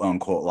quote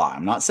unquote lie.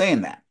 I'm not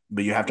saying that,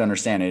 but you have to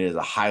understand it is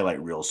a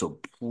highlight reel. So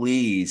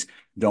please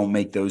don't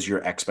make those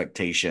your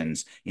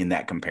expectations in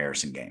that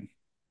comparison game.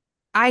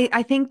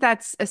 I think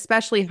that's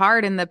especially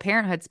hard in the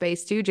parenthood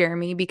space too,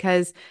 Jeremy,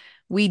 because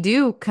we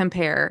do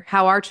compare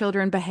how our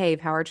children behave,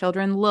 how our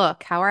children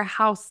look, how our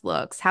house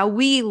looks, how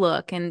we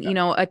look, and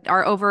Yeah.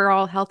 our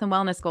overall health and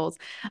wellness goals.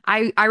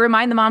 I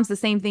remind the moms the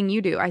same thing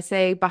you do. I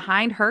say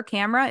behind her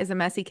camera is a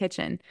messy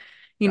kitchen.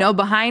 Yeah.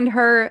 Behind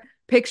her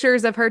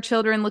pictures of her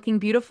children looking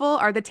beautiful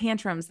are the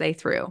tantrums they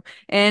threw.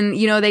 And,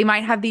 they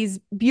might have these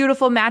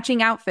beautiful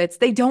matching outfits.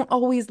 They don't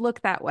always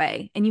look that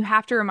way. And you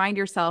have to remind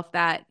yourself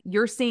that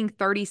you're seeing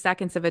 30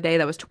 seconds of a day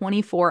that was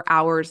 24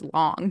 hours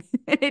long.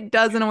 It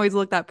doesn't always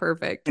look that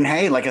perfect. And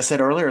hey, like I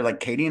said earlier, like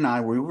Katie and I,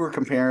 we were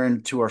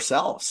comparing to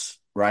ourselves,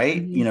 right?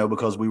 Mhm.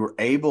 Because we were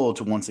able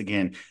to once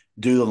again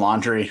do the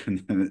laundry.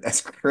 And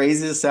as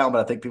crazy as it sounds,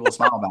 but I think people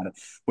smile about it.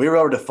 We were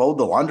able to fold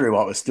the laundry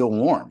while it was still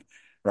warm,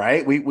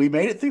 right? We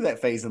made it through that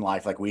phase in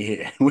life, like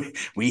we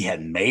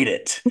had made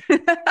it.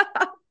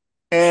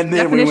 And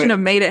then we Definition went of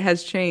made it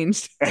has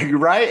changed.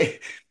 right,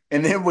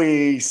 and then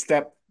we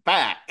stepped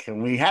back,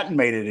 and we hadn't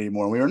made it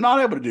anymore. We were not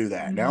able to do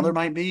that. Now there Mhm.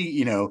 might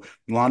be,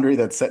 laundry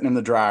that's sitting in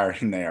the dryer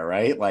in there,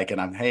 right? Like,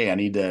 and hey, I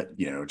need to,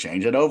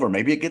 change it over.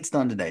 Maybe it gets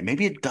done today.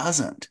 Maybe it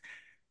doesn't.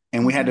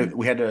 And Mhm.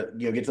 we had to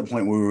get to the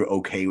point where we were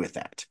okay with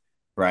that,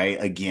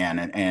 right? Again,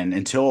 and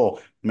until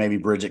maybe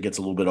Bridget gets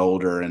a little bit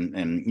older,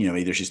 and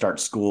either she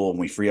starts school and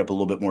we free up a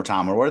little bit more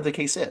time, or whatever the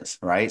case is,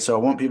 right? So I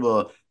want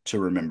people to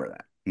remember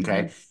that.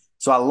 Okay. Mhm.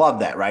 So I love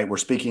that, right? We're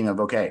speaking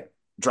of, okay,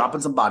 dropping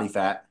some body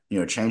fat,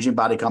 changing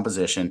body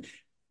composition,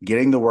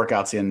 getting the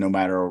workouts in no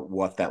matter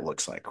what that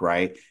looks like,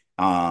 right?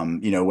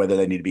 Whether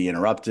they need to be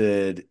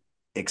interrupted,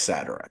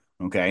 etc.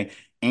 Okay.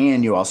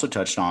 And you also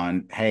touched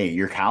on, hey,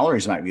 your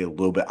calories might be a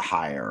little bit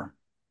higher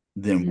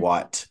than Mhm.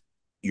 what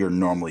you're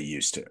normally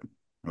used to.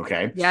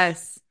 Okay.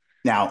 Yes.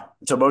 Now,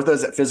 so both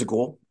those at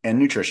physical and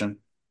nutrition,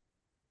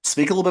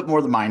 speak a little bit more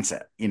of the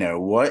mindset.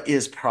 What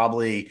is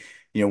probably,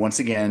 once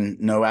again,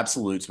 no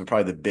absolutes, but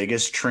probably the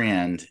biggest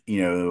trend,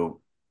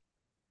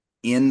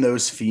 in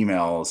those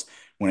females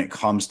when it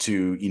comes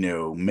to,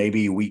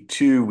 maybe week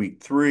 2,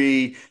 week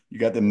 3, you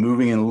got them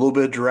moving in a little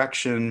bit of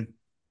direction,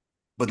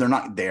 but they're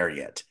not there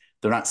yet.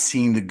 They're not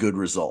seeing the good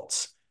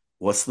results.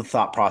 What's the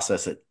thought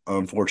process that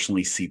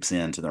unfortunately seeps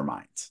into their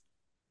minds?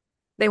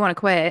 They want to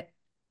quit.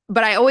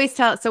 But I always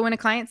tell, so when a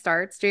client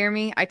starts,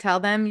 Jeremy, I tell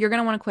them, you're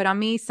going to want to quit on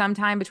me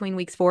sometime between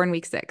weeks 4 and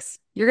week 6.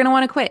 You're going to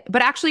want to quit.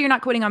 But actually, you're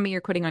not quitting on me,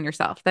 you're quitting on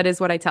yourself. That is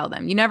what I tell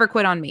them. You never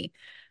quit on me.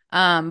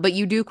 But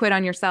you do quit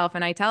on yourself.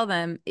 And I tell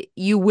them,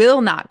 you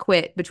will not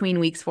quit between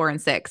weeks 4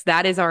 and 6.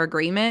 That is our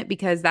agreement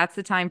because that's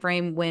the time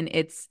frame when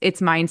it's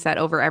mindset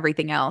over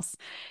everything else.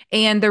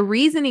 And the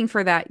reasoning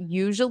for that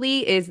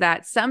usually is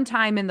that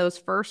sometime in those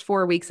first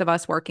 4 weeks of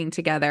us working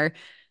together,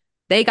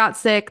 they got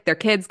sick, their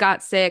kids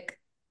got sick,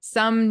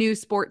 some new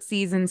sports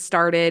season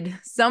started,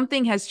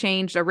 something has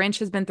changed, a wrench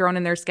has been thrown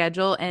in their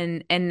schedule,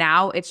 and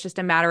now it's just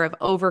a matter of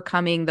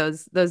overcoming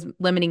those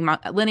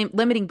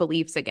limiting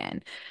beliefs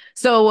again.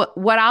 So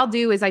what I'll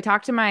do is I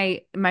talk to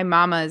my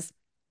mamas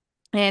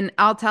and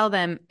I'll tell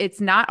them it's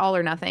not all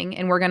or nothing.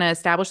 And we're going to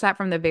establish that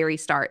from the very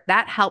start.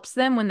 That helps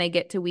them when they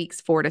get to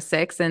weeks 4 to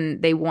 6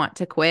 and they want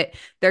to quit.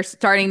 They're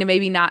starting to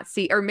maybe not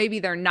see, or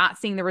maybe they're not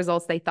seeing the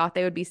results they thought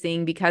they would be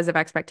seeing because of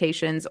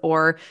expectations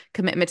or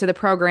commitment to the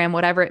program,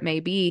 whatever it may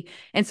be.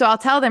 And so I'll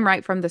tell them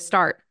right from the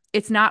start,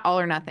 it's not all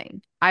or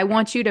nothing. I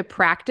want you to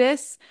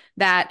practice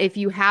that if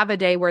you have a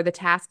day where the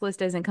task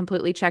list isn't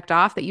completely checked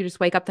off, that you just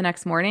wake up the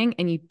next morning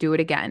and you do it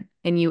again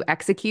and you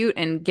execute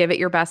and give it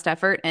your best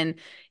effort. And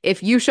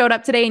if you showed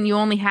up today and you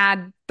only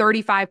had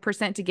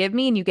 35% to give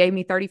me and you gave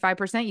me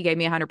 35%, you gave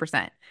me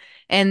 100%.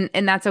 And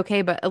that's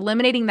okay, but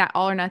eliminating that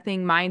all or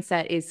nothing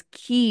mindset is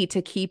key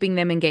to keeping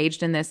them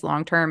engaged in this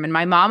long term. And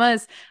my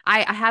mama's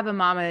I have a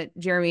mama,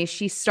 Jeremy,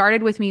 she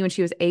started with me when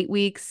she was 8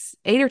 weeks,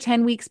 8 or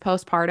 10 weeks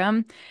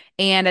postpartum,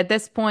 and at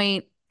this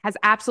point has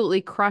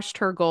absolutely crushed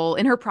her goal.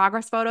 In her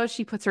progress photos,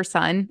 she puts her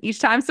son each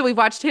time. So we've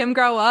watched him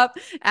grow up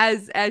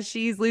as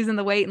she's losing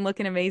the weight and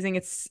looking amazing.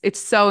 It's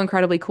so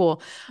incredibly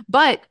cool.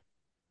 But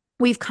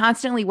we've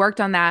constantly worked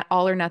on that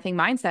all or nothing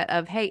mindset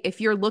of, hey, if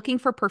you're looking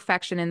for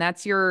perfection and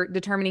that's your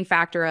determining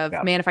factor of,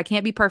 Yeah. man, if I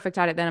can't be perfect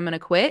at it, then I'm going to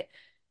quit.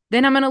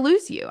 Then I'm going to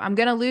lose you. I'm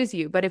going to lose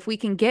you. But if we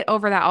can get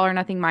over that all or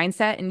nothing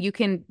mindset and you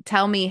can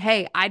tell me,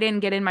 hey, I didn't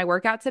get in my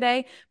workout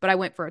today, but I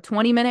went for a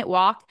 20-minute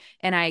walk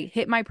and I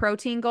hit my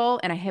protein goal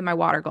and I hit my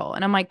water goal.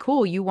 And I'm like,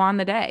 cool, you won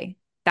the day.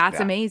 That's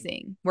Yeah.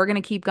 amazing. We're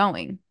going to keep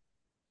going.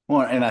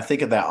 Well, and I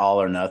think of that all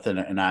or nothing,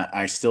 and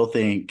I still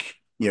think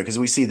because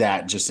we see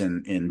that just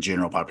in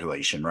general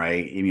population,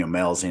 right?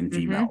 Males and Mm-hmm.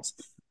 females,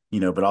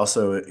 but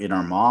also in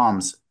our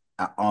moms.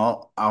 I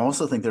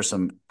also think there's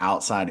some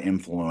outside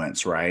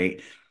influence,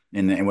 right?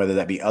 And whether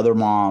that be other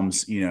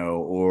moms,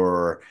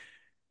 or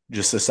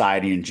just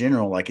society in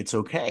general, like it's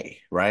okay,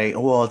 right?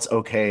 Well, it's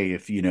okay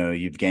if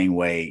you've gained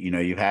weight,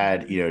 you've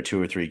had Mm-hmm.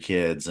 two or three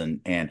kids,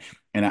 and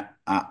I'm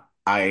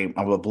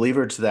a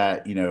believer to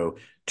that,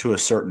 to a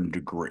certain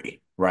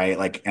degree, right?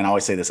 Like, and I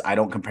always say this: I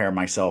don't compare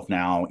myself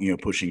now,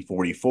 pushing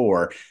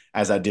 44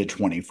 as I did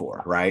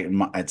 24, right?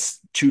 It's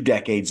 2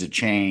 decades of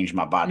change.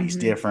 My body's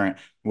Mm-hmm. different,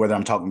 whether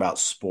I'm talking about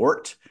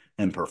sport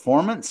and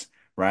performance,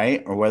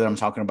 right, or whether I'm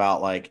talking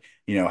about like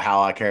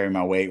how I carry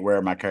my weight,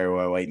 where I carry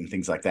my weight, and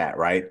things like that,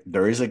 right?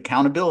 There is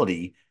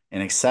accountability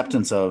and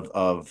acceptance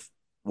of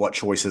what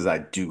choices I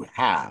do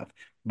have,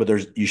 but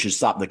you should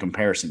stop the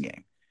comparison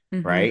game,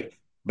 Mm-hmm. right?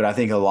 But I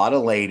think a lot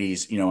of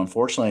ladies,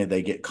 unfortunately,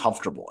 they get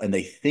comfortable and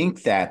they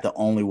think that the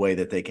only way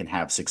that they can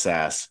have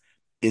success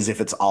is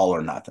if it's all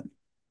or nothing,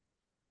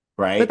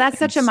 But right? that's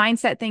such a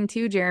mindset thing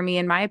too, Jeremy,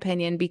 in my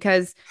opinion,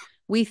 because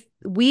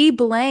we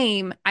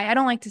blame, I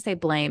don't like to say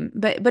blame,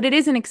 but it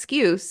is an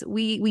excuse.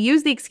 We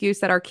use the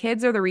excuse that our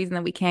kids are the reason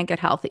that we can't get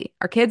healthy.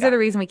 Our kids are Yeah. the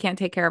reason we can't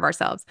take care of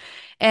ourselves.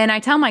 And I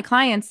tell my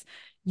clients,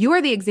 you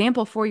are the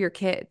example for your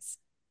kids.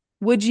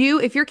 Would you,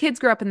 if your kids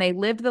grew up and they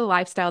lived the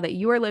lifestyle that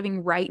you are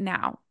living right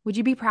now, would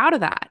you be proud of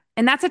that?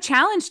 And that's a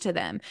challenge to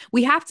them.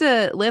 We have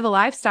to live a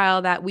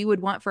lifestyle that we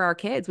would want for our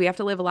kids. We have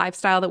to live a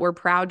lifestyle that we're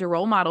proud to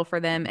role model for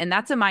them. And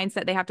that's a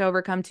mindset they have to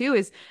overcome too,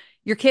 is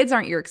your kids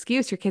aren't your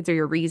excuse, your kids are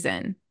your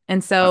reason.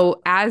 And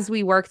so as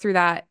we work through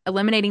that,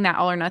 eliminating that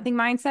all or nothing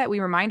mindset, we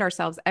remind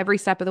ourselves every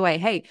step of the way,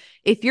 hey,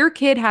 if your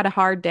kid had a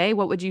hard day,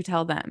 what would you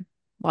tell them?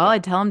 Well, Yeah.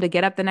 I'd tell them to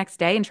get up the next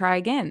day and try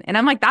again. And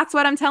I'm like, that's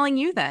what I'm telling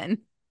you then.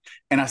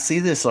 And I see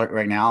this like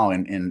right now,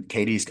 and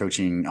Katie's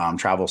coaching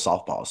travel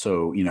softball.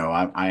 So,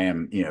 I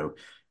am,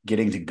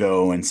 getting to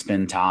go and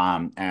spend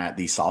time at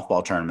these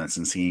softball tournaments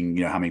and seeing,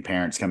 how many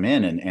parents come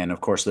in. And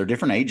of course, they're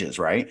different ages,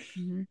 right?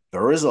 Mhm.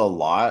 There is a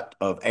lot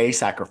of a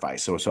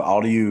sacrifice. So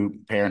all of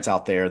you parents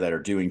out there that are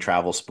doing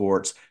travel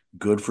sports,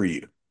 good for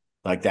you.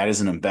 Like that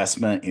is an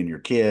investment in your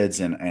kids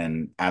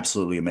and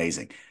absolutely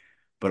amazing.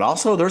 But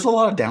also there's a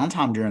lot of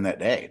downtime during that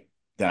day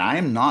that I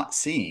am not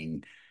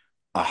seeing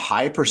a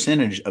high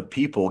percentage of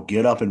people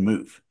get up and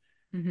move.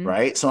 Mhm.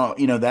 Right. So,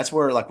 that's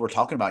where like we're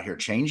talking about here,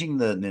 changing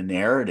the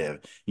narrative,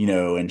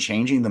 and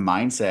changing the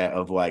mindset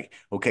of like,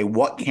 okay,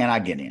 what can I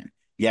get in?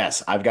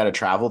 Yes, I've got to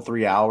travel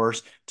 3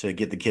 hours to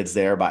get the kids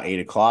there by 8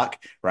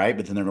 o'clock, right?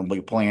 But then they're going to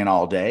be playing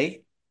all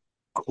day.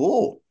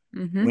 Cool.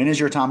 Mhm. When is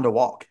your time to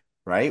walk?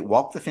 Right?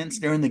 Walk the fence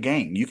during the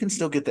game. You can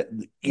still get that.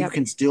 You Yep.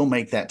 can still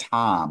make that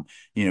time,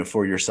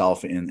 for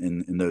yourself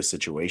in those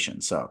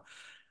situations. So,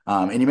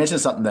 and you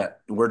mentioned something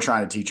that we're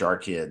trying to teach our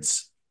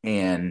kids,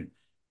 and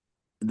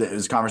it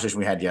was a conversation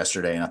we had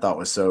yesterday, and I thought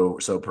was so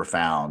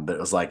profound. But it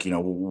was like,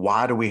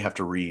 why do we have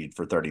to read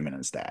for 30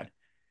 minutes, Dad?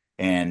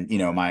 And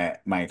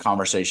my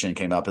conversation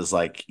came up as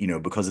like,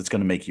 because it's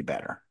going to make you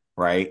better,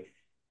 right?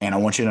 And I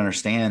want you to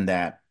understand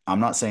that I'm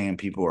not saying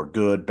people are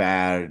good,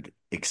 bad,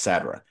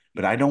 etc.,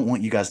 but I don't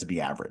want you guys to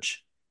be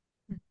average.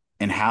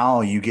 And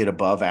how you get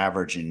above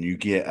average and you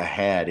get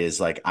ahead is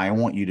like, I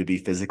want you to be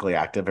physically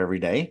active every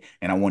day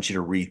and I want you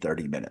to read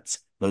 30 minutes.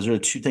 Those are the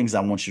two things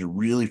I want you to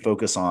really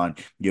focus on,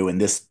 in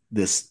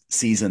this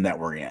season that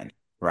we're in,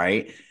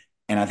 right?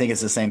 And I think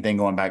it's the same thing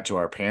going back to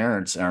our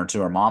parents or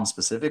to our moms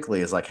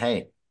specifically is like,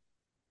 hey,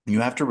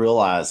 you have to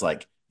realize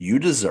like you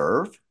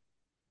deserve,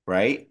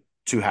 right,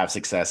 to have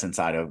success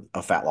inside of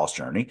a fat loss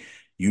journey.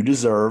 You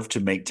deserve to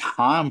make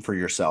time for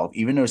yourself,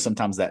 even though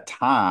sometimes that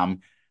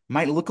time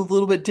might look a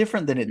little bit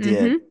different than it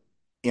did Mhm.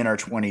 in our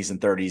 20s and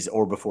 30s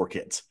or before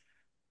kids.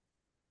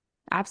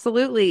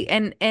 Absolutely.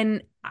 And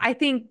I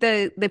think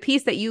the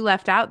piece that you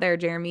left out there,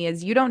 Jeremy,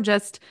 is you don't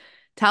just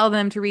tell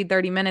them to read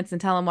 30 minutes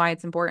and tell them why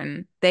it's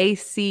important. They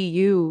see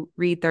you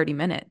read 30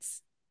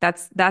 minutes.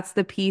 That's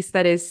the piece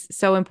that is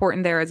so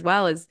important there as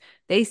well, is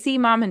they see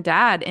mom and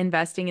dad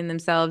investing in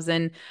themselves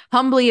and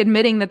humbly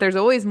admitting that there's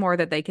always more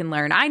that they can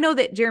learn. I know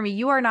that, Jeremy,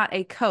 you are not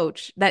a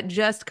coach that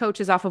just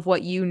coaches off of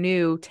what you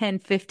knew 10,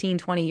 15,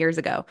 20 years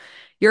ago.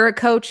 You're a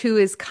coach who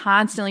is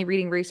constantly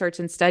reading research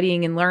and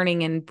studying and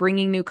learning and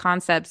bringing new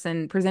concepts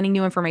and presenting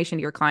new information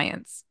to your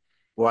clients.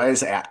 Well,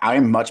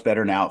 I'm much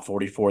better now at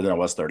 44 than I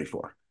was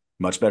 34.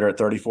 Much better at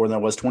 34 than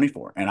I was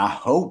 24. And I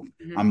hope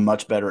Mhm. I'm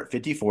much better at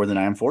 54 than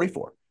I am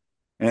 44.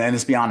 And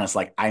let's be honest,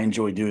 like I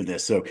enjoy doing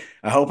this. So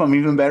I hope I'm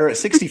even better at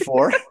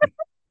 64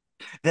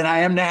 than I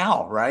am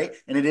now, right?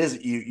 And it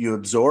is you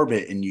absorb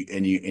it and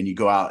you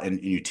go out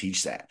and you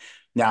teach that.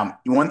 Now,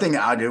 one thing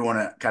that I do want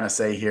to kind of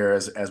say here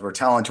as we're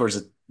telling towards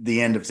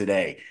the end of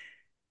today,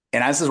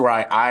 and this is where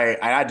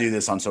I do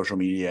this on social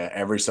media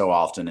every so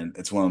often, and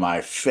it's one of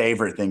my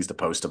favorite things to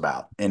post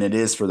about. And it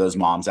is for those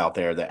moms out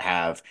there that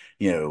have,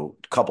 a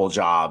couple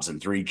jobs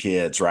and three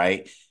kids,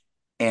 right?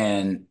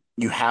 And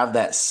you have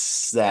that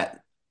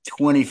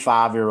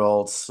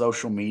 25-year-old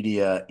social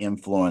media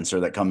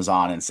influencer that comes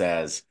on and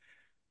says,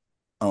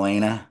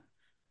 Elena,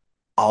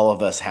 all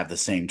of us have the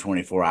same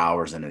 24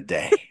 hours in a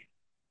day.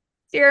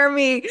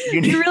 Jeremy, You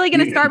you're need, really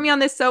going to start me on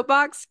this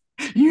soapbox?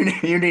 you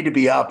need to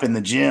be up in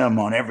the gym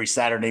on every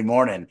Saturday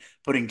morning,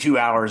 putting 2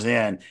 hours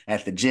in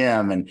at the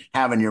gym and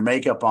having your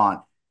makeup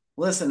on.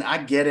 Listen,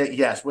 I get it.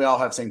 Yes, we all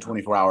have the same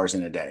 24 hours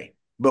in a day,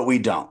 but we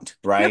don't,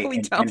 No, right?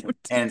 we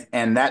And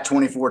don't. that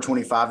 24,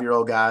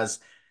 25-year-old guys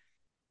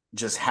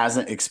just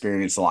hasn't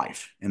experienced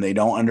life and they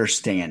don't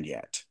understand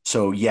yet.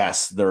 So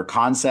yes, their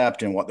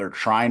concept and what they're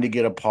trying to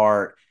get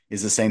apart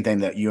is the same thing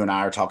that you and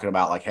I are talking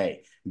about. Like,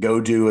 hey,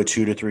 go do a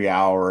 2 to 3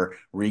 hour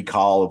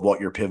recall of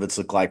what your pivots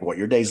look like, what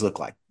your days look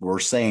like. We're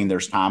saying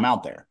there's time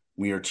out there.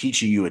 We are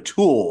teaching you a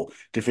tool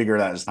to figure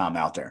that there's time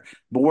out there.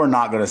 But we're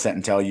not going to sit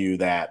and tell you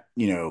that,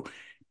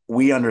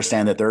 we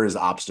understand that there is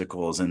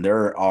obstacles and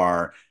there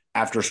are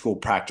after school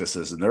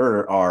practices and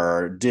there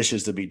are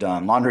dishes to be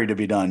done, laundry to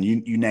be done,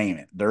 you name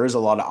it. There is a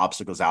lot of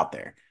obstacles out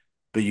there.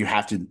 But you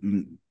have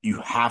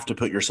to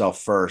put yourself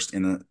first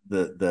in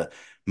the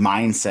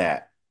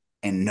mindset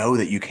and know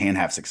that you can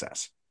have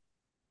success.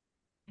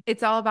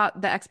 It's all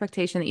about the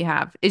expectation that you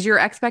have. Is your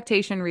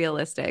expectation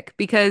realistic?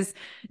 Because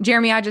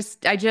Jeremy, I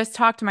just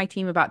talked to my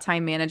team about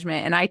time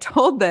management and I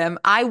told them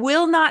I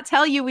will not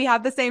tell you we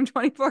have the same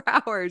 24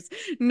 hours.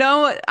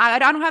 No, I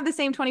don't have the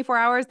same 24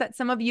 hours that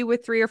some of you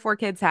with 3 or 4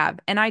 kids have.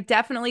 And I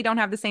definitely don't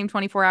have the same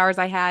 24 hours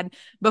I had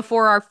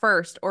before our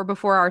first or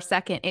before our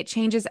second. It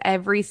changes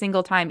every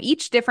single time.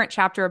 Each different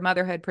chapter of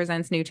motherhood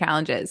presents new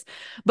challenges.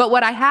 But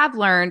what I have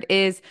learned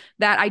is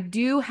that I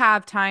do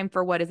have time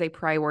for what is a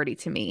priority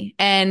to me.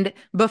 And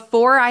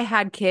before I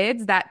had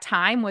kids, that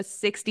time was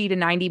 60 to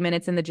 90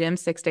 minutes in the gym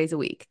 6 days a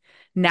week.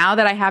 Now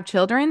that I have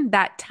children,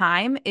 that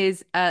time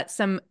is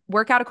some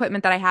workout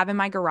equipment that I have in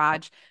my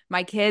garage,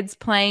 my kids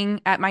playing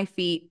at my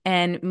feet,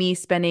 and me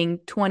spending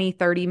 20,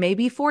 30,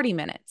 maybe 40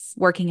 minutes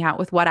working out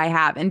with what I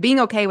have and being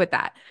okay with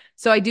that.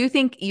 So I do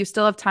think you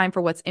still have time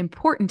for what's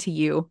important to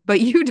you,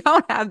 but you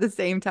don't have the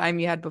same time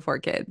you had before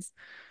kids.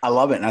 I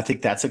love it. And I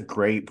think that's a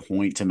great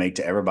point to make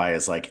to everybody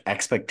is like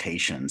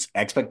expectations.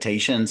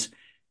 Expectations,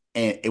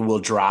 and it will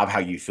drive how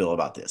you feel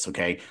about this.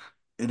 Okay.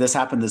 This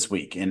happened this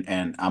week,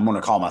 and I'm going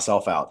to call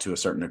myself out to a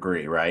certain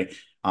degree, right?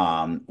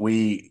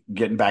 We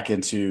getting back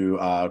into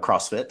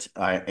CrossFit,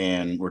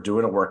 and we're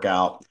doing a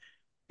workout,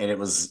 and it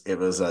was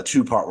a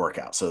 2 part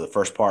workout. So the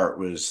first part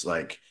was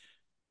like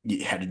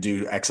you had to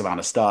do X amount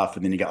of stuff,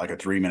 and then you got like a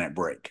 3 minute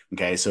break.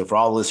 Okay. So for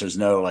all the listeners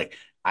know, like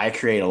I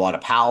create a lot of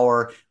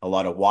power, a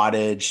lot of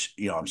wattage,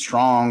 I'm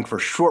strong for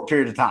a short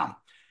period of time.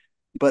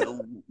 But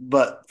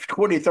but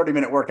 20, 30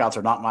 minute workouts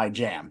are not my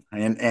jam.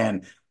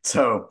 And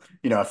so,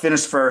 I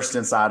finished first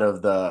inside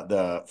of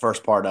the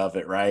first part of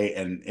it, right?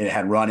 And it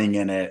had running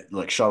in it,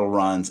 like shuttle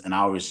runs, and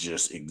I was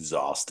just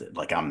exhausted.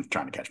 Like I'm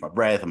trying to catch my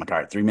breath. I'm like, all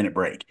right, 3 minute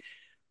break.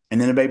 And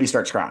then the baby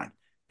starts crying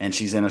and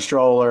she's in a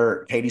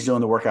stroller. Katie's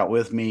doing the workout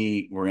with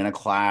me. We're in a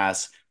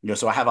class,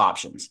 so I have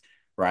options,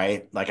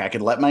 right? Like I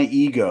could let my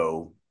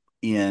ego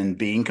in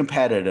being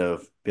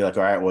competitive be like,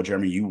 all right, well,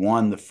 Jeremy, you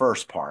won the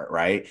first part,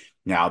 right?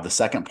 Now, the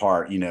second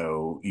part,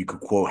 you could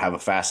quote, have a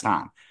fast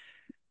time.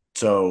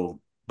 So,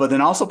 but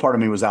then also part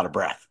of me was out of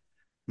breath.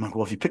 I'm like,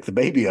 well, if you pick the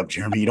baby up,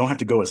 Jeremy, you don't have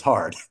to go as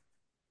hard.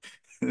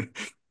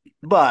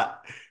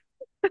 But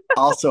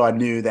also, I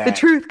knew The that,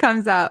 truth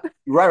comes out.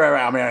 right.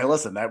 I mean,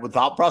 listen, that the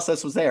thought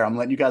process was there. I'm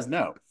letting you guys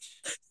know.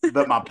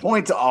 But my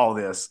point to all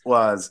this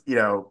was,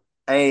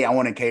 I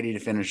wanted Katie to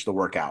finish the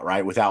workout,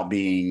 right, without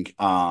being,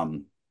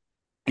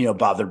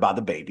 bothered by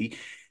the baby,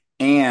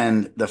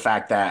 and the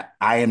fact that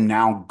I am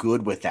now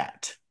good with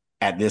that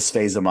at this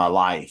phase of my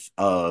life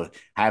of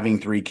having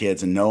 3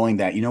 kids and knowing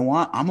that, you know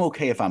what, I'm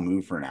okay if I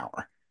move for an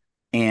hour.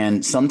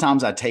 And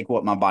sometimes I take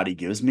what my body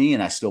gives me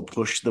and I still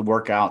push the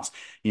workouts.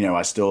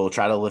 I still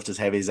try to lift as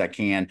heavy as I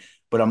can,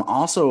 but I'm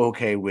also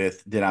okay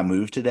with, did I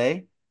move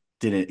today?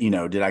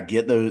 Did I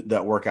get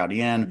that workout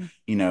in?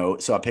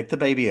 So I picked the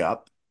baby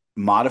up,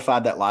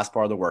 modified that last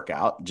part of the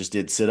workout, just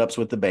did sit-ups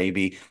with the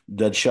baby,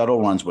 did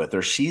shuttle runs with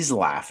her. She's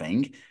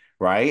laughing,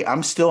 right?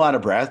 I'm still out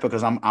of breath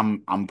because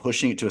I'm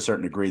pushing it to a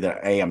certain degree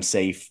that I'm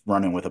safe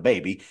running with a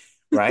baby,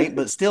 right?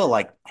 But still,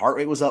 like heart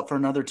rate was up for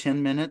another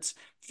 10 minutes,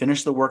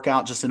 finished the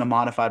workout just in a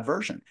modified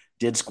version,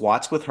 did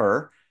squats with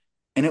her.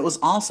 And it was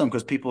awesome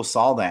because people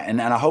saw that.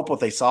 And I hope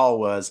what they saw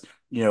was,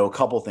 a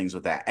couple things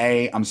with that.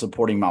 I'm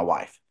supporting my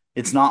wife.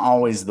 It's not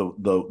always the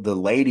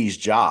lady's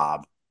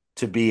job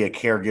to be a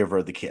caregiver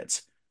of the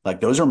kids.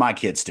 Like those are my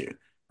kids too,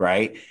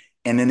 right?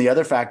 And then the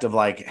other fact of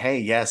like, hey,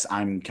 yes,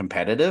 I'm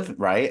competitive,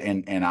 right?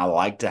 And I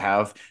like to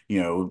have,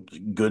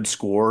 good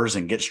scores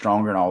and get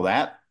stronger and all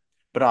that.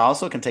 But I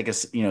also can take a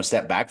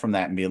step back from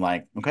that and be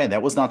like, okay,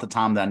 that was not the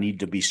time that I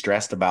need to be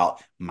stressed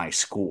about my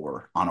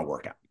score on a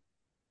workout.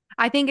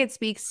 I think it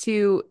speaks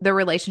to the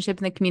relationship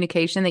and the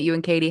communication that you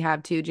and Katie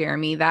have too,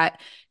 Jeremy, that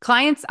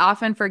clients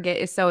often forget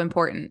is so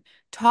important.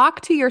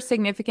 Talk to your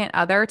significant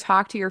other,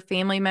 talk to your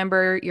family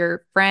member,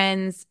 your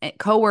friends,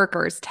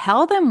 coworkers.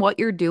 Tell them what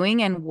you're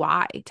doing and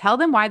why. Tell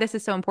them why this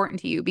is so important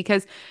to you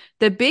because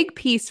the big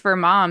piece for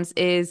moms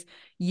is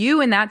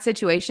you in that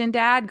situation,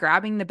 dad,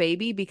 grabbing the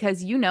baby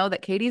because you know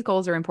that Katie's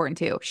goals are important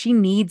too. She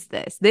needs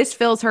this. This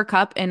fills her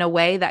cup in a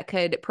way that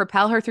could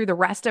propel her through the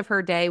rest of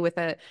her day with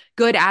a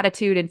good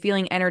attitude and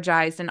feeling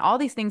energized and all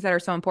these things that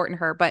are so important to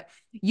her. But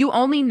you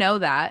only know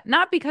that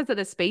not because of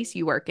the space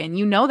you work in.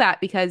 You know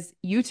that because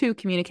you two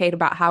communicate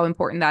about how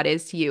important that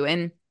is to you.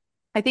 And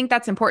I think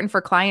that's important for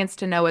clients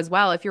to know as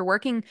well. If you're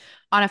working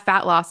on a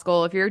fat loss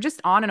goal, if you're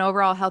just on an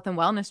overall health and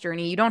wellness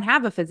journey, you don't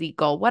have a physique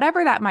goal,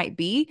 whatever that might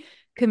be,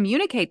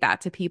 communicate that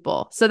to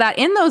people so that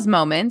in those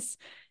moments,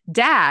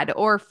 dad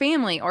or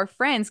family or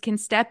friends can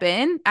step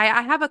in.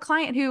 I have a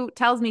client who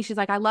tells me, she's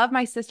like, I love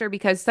my sister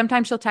because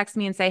sometimes she'll text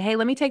me and say, hey,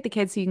 let me take the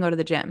kids so you can go to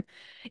the gym.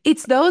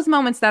 It's those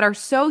moments that are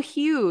so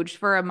huge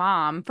for a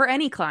mom, for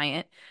any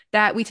client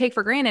that we take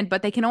for granted,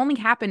 but they can only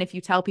happen if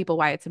you tell people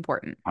why it's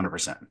important.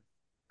 100%.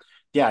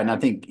 Yeah, and I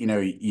think,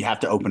 you have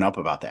to open up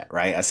about that,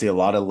 right? I see a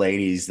lot of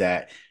ladies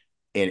that,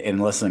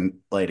 and listen,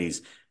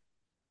 ladies,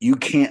 you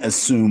can't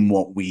assume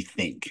what we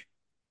think,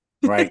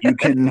 right? You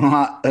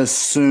cannot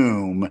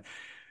assume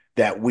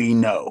that we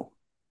know,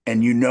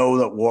 and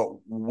that what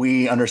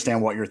we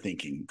understand what you're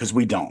thinking, because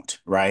we don't,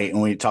 right?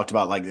 And we talked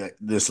about like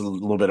this a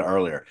little bit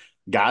earlier.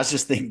 Guys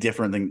just think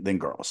different than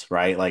girls,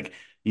 right? Like,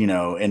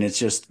 and it's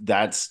just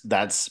that's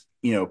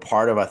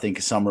part of, I think,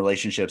 some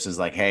relationships is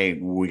like, hey,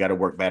 we got to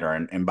work better,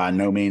 and by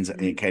no means,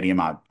 Mhm. Katie and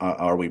I,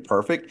 are we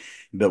perfect,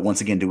 but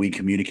once again, do we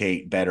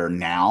communicate better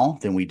now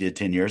than we did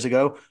 10 years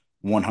ago?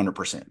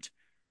 100%.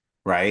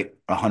 Right,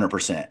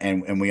 100%.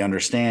 And we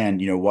understand,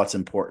 what's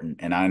important.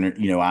 And I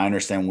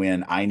understand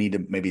when I need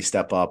to maybe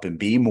step up and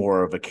be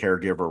more of a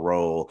caregiver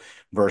role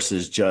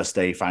versus just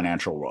a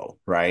financial role,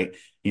 right?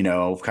 Kind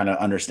of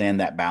understand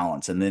that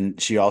balance. And then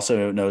she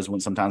also knows when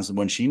sometimes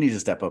when she needs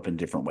to step up in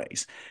different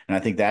ways. And I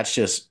think that's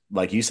just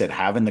like you said,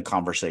 having the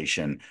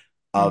conversation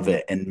of Mhm.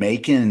 it and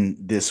making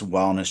this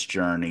wellness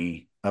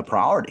journey a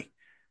priority,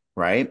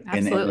 right?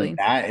 And Absolutely.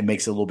 that it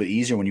makes it a little bit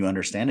easier when you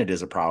understand it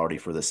as a priority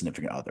for the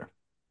significant other.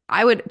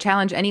 I would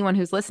challenge anyone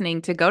who's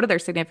listening to go to their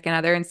significant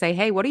other and say,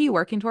 "Hey, what are you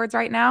working towards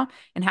right now?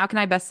 And how can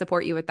I best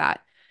support you with that?"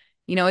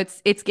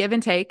 It's give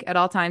and take at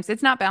all times.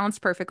 It's not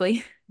balanced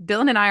perfectly.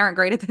 Dylan and I aren't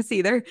great at this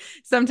either.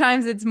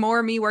 Sometimes it's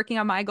more me working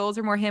on my goals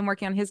or more him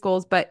working on his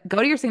goals, but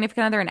go to your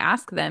significant other and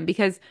ask them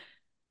because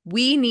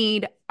we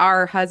need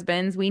our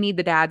husbands, we need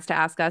the dads to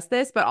ask us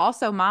this, but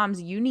also moms,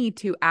 you need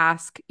to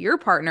ask your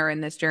partner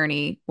in this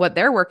journey what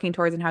they're working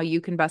towards and how you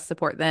can best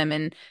support them.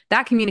 And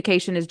that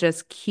communication is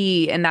just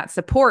key. And that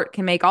support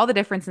can make all the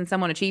difference in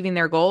someone achieving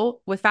their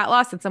goal with fat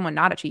loss and someone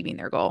not achieving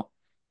their goal.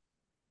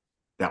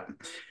 Yeah.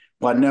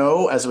 Well, I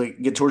know as we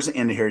get towards the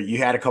end here, you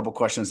had a couple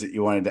questions that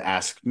you wanted to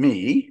ask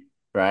me,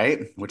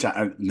 right? Which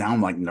now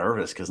I'm like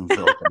nervous because I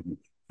feel like I'm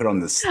put on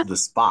the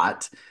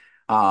spot.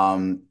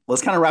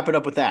 Let's kind of wrap it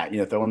up with that.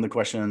 Throw in the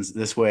questions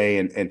this way,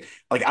 and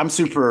like I am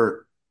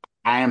super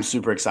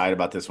excited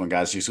about this one,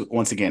 guys. Just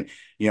once again,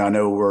 I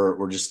know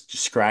we're just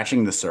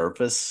scratching the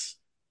surface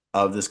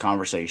of this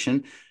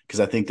conversation because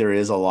I think there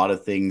is a lot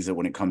of things that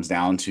when it comes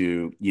down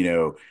to,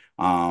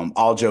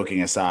 all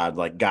joking aside,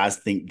 like guys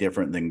think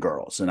different than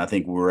girls. And I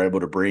think we're able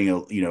to bring a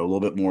little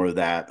bit more of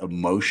that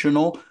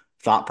emotional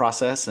thought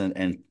process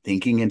and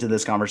thinking into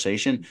this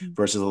conversation Mhm.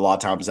 versus a lot of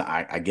times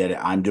I get it.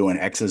 I'm doing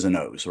X's and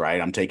O's,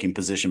 right? I'm taking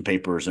position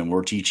papers and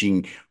we're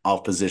teaching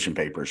off position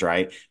papers,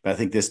 right? But I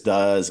think this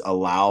does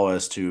allow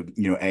us to,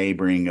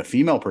 bring a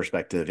female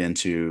perspective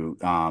into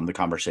the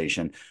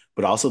conversation,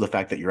 but also the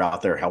fact that you're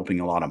out there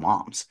helping a lot of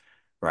moms,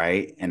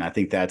 right? And I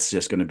think this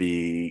is going to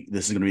be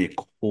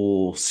a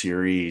cool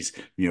series,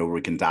 where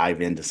we can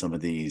dive into some of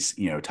these,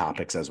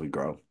 topics as we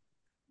grow.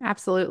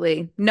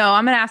 Absolutely. No,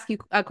 I'm going to ask you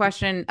a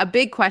question, a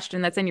big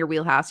question that's in your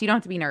wheelhouse. You don't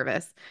have to be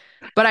nervous.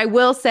 But I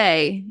will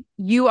say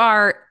you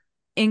are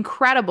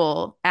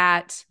incredible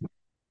at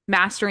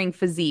mastering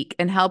physique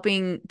and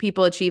helping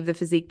people achieve the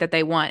physique that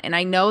they want. And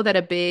I know that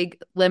a big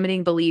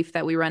limiting belief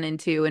that we run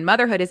into in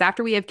motherhood is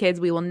after we have kids,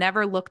 we will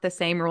never look the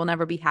same or we'll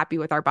never be happy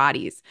with our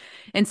bodies.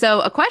 And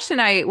so, a question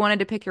I wanted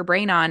to pick your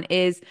brain on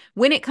is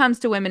when it comes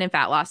to women in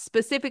fat loss,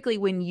 specifically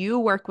when you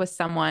work with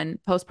someone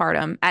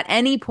postpartum at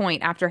any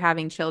point after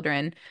having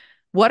children.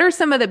 What are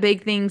some of the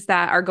big things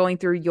that are going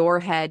through your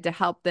head to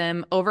help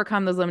them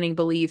overcome those limiting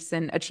beliefs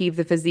and achieve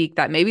the physique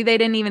that maybe they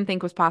didn't even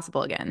think was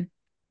possible again?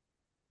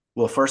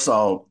 Well, first of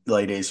all,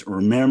 ladies,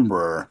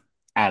 remember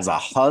as a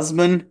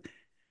husband,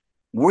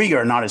 we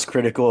are not as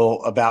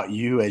critical about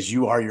you as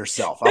you are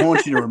yourself. I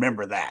want you to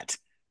remember that.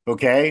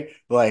 Okay.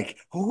 Like,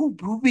 oh,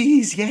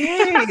 boobies.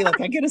 Yay. Like,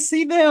 I get to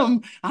see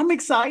them. I'm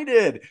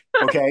excited.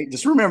 Okay.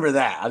 Just remember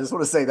that. I just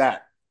want to say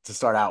that to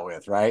start out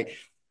with. Right.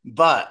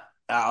 But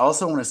I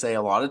also want to say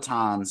a lot of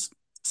times,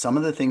 some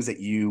of the things that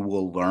you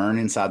will learn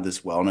inside this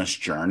wellness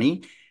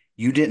journey,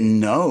 you didn't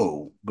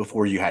know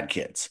before you had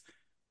kids.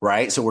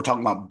 Right. So we're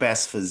talking about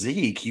best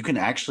physique. You can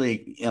actually,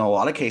 in a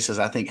lot of cases,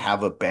 I think,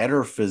 have a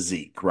better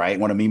physique. Right.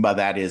 What I mean by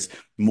that is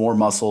more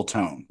muscle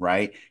tone,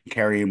 right?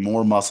 Carry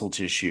more muscle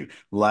tissue,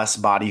 less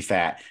body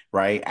fat,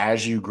 right?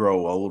 As you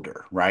grow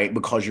older, right?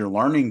 Because you're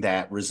learning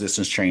that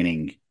resistance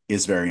training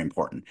is very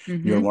important. You're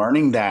Mm-hmm.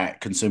 learning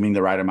that consuming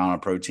the right amount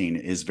of protein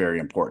is very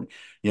important.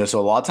 So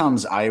a lot of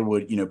times I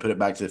would, put it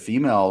back to the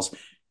females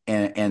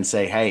and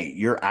say, hey,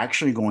 you're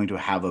actually going to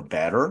have a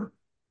better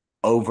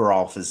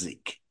overall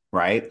physique,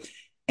 right?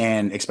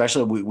 And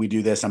especially we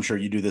do this, I'm sure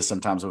you do this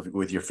sometimes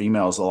with your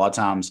females. A lot of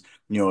times,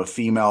 a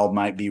female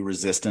might be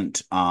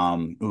resistant.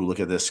 Ooh, look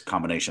at this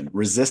combination,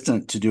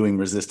 resistant to doing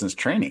resistance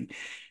training.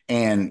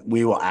 And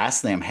we will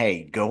ask them,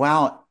 hey, go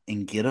out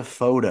and get a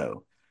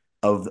photo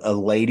of a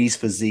lady's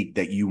physique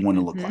that you want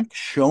to look Mm-hmm. like.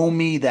 Show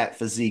me that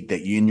physique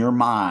that you, in your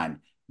mind,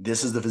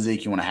 this is the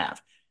physique you want to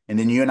have. And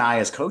then you and I,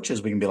 as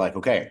coaches, we can be like,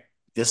 okay,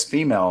 this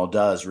female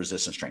does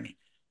resistance training.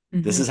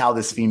 This Mm-hmm. is how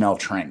this female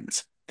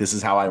trains. This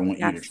is how I want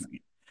you to Yes. train.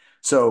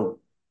 So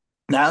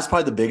that's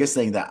probably the biggest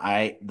thing that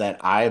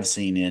I have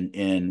seen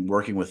in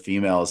working with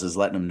females is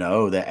letting them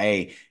know that,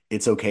 hey,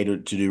 it's okay to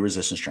do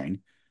resistance training,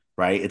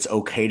 right? It's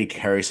okay to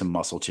carry some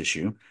muscle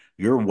tissue.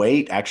 Your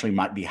weight actually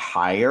might be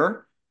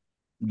higher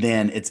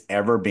than it's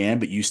ever been,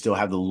 but you still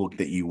have the look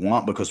that you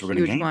want A because we're going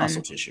to huge gain muscle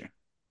one. tissue,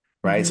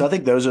 right? Mm-hmm. So I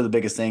think those are the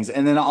biggest things.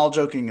 And then all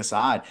joking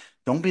aside,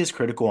 don't be as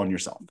critical on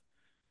yourself.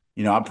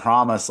 I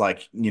promise,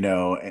 like,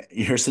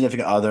 your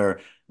significant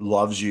other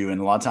loves you.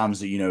 And a lot of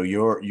times,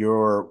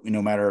 you're,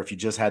 no matter if you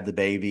just had the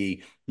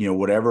baby,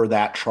 whatever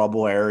that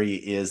trouble area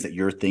is that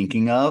you're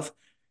thinking of,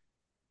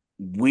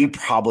 we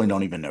probably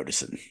don't even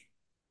notice it.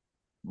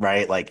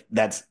 Right. Like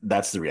that's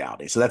the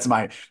reality. So that's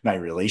my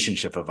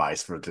relationship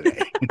advice for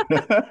today.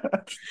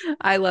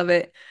 I love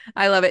it.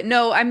 I love it.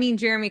 No, I mean,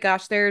 Jeremy,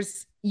 gosh,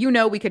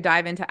 we could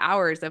dive into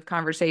hours of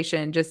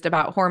conversation just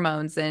about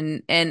hormones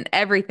and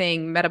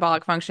everything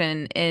metabolic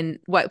function and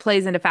what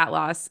plays into fat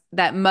loss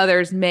that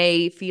mothers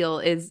may feel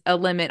is a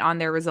limit on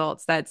their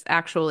results. That's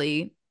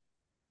actually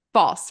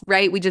false,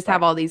 right? We just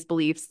have Right. all these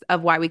beliefs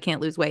of why we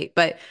can't lose weight,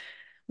 but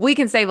we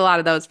can save a lot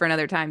of those for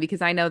another time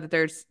because I know that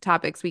there's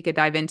topics we could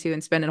dive into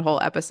and spend a whole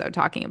episode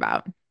talking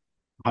about.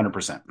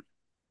 100%.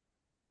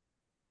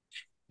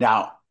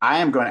 Now, I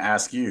am going to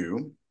ask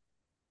you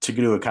to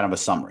do a kind of a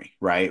summary,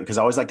 right? Because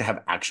I always like to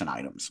have action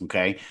items.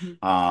 Okay.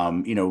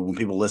 Mhm. When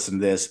people listen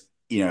to this,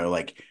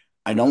 like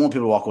I don't want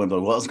people to walk away and be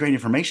like, well, it's great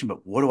information,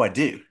 but what do I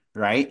do?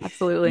 Right.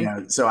 Absolutely.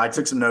 So I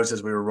took some notes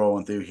as we were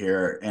rolling through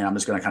here, and I'm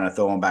just going to kind of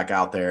throw them back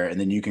out there, and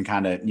then you can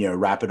kind of,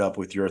 wrap it up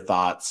with your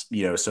thoughts.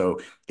 So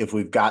if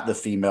we've got the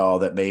female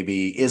that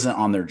maybe isn't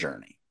on their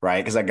journey,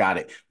 right? Because I got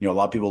it. A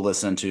lot of people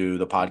listen to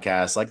the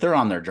podcast like they're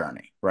on their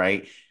journey,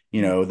 right?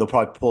 They'll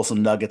probably pull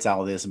some nuggets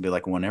out of this and be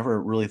like, well, I never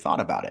really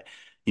thought about it.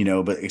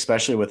 But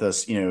especially with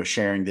us,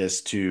 sharing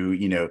this to,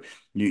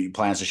 you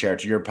plans to share it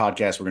to your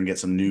podcast, we're going to get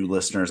some new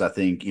listeners, I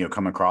think,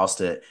 come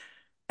across it.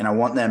 And I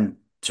want them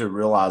to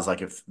realize,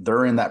 like, if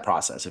they're in that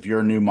process, if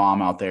you're a new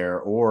mom out there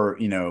or,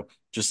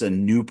 just a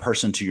new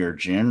person to your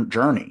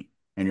journey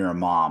and you're a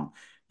mom,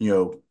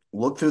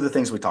 look through the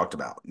things we talked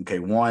about. Okay.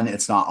 One,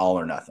 it's not all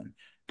or nothing.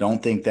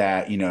 Don't think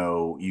that,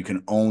 you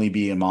can only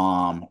be a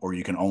mom or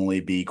you can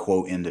only be,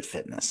 quote, into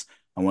fitness.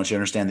 I want you to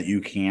understand that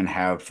you can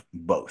have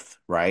both,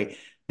 right?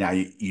 Now,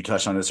 you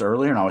touched on this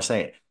earlier, and I would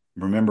say it.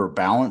 Remember,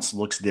 balance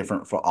looks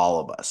different for all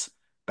of us.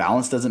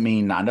 Balance doesn't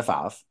mean 9 to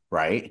 5,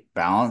 right?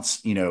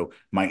 Balance,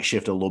 might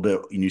shift a little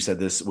bit. And you said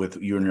this with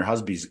you and your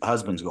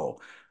husband's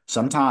goal.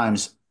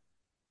 Sometimes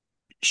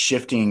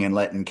shifting and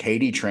letting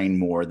Katie train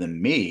more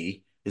than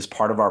me is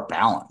part of our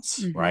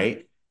balance, Hmm.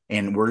 right?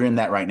 And we're in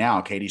that right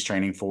now. Katie's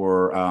training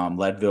for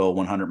Leadville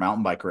 100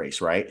 mountain bike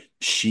race, right?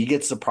 She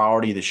gets the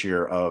priority this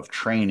year of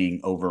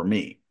training over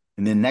me.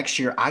 And then next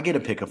year, I get to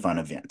pick a fun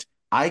event.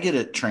 I get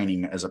a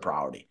training as a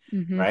priority,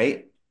 Hmm.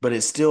 right? But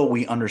it's still,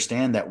 we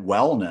understand that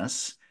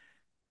wellness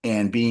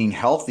and being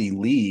healthy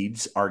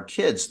leads our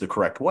kids the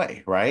correct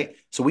way, right?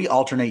 So we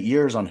alternate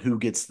years on who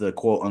gets the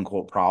quote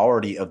unquote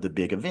priority of the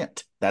big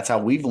event. That's how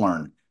we've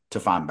learned to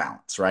find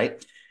balance,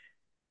 right?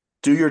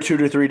 Do your 2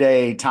 to 3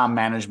 day time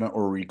management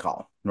or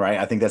recall, right?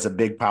 I think that's a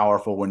big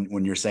powerful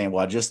when you're saying,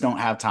 well, I just don't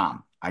have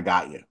time. I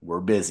got you.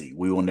 We're busy.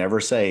 We will never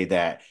say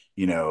that,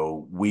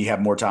 we have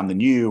more time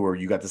than you or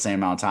you got the same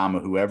amount of time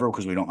or whoever,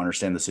 because we don't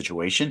understand the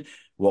situation.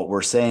 What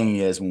we're saying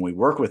is when we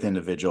work with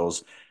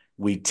individuals,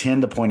 we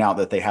tend to point out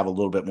that they have a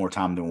little bit more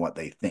time than what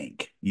they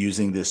think.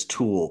 Using this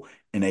tool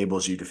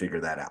enables you to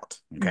figure that out.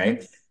 Hmm.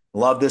 Okay.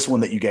 Love this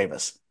one that you gave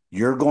us.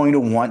 You're going to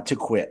want to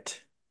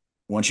quit.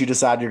 Once you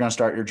decide you're going to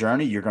start your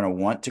journey, you're going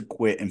to want to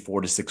quit in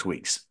 4 to 6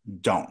 weeks.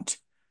 Don't.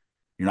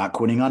 You're not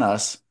quitting on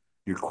us.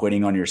 You're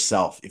quitting on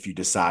yourself if you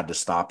decide to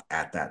stop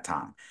at that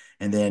time.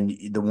 And then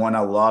the one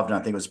I loved, and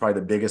I think it was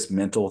probably the biggest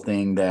mental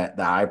thing that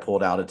I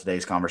pulled out of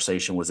today's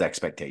conversation was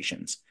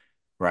expectations,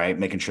 right?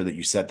 Making sure that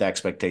you set the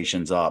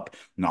expectations up,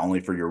 not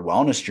only for your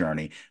wellness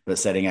journey, but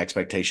setting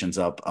expectations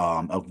up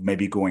of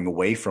maybe going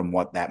away from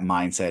what that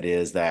mindset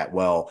is that,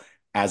 well,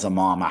 as a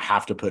mom, I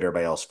have to put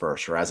everybody else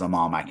first, or as a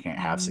mom, I can't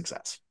have Hmm.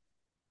 success.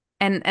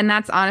 And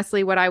that's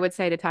honestly what I would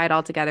say to tie it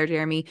all together,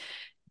 Jeremy.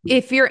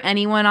 If you're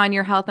anyone on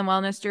your health and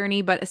wellness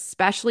journey, but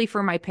especially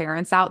for my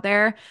parents out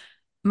there,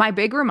 My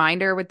big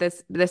reminder with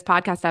this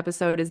podcast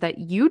episode is that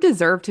you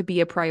deserve to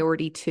be a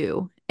priority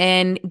too.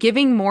 And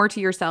giving more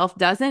to yourself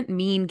doesn't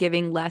mean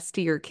giving less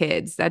to your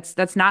kids.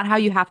 That's not how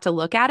you have to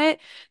look at it.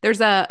 There's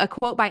a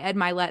quote by Ed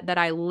Milet that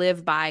I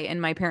live by in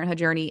my parenthood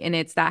journey, and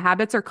it's that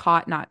habits are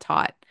caught, not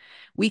taught.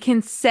 We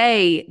can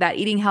say that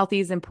eating healthy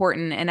is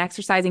important and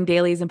exercising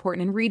daily is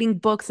important and reading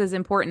books is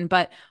important,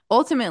 but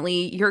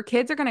ultimately your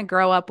kids are going to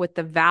grow up with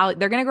the value,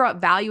 they're going to grow up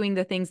valuing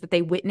the things that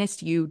they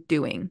witnessed you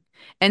doing.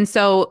 And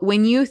so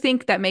when you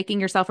think that making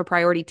yourself a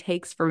priority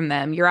takes from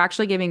them, you're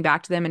actually giving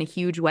back to them in a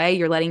huge way.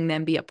 You're letting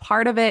them be a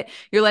part of it.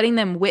 You're letting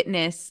them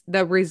witness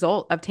the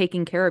result of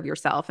taking care of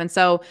yourself. And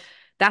so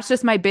that's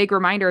just my big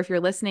reminder if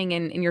you're listening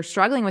and you're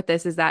struggling with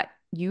this is that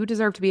you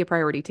deserve to be a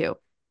priority too.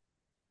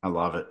 I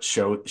love it.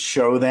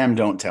 Show them,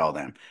 don't tell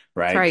them, That's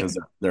right? right. Because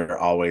they're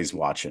always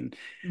watching.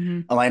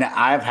 Mhm. Elena,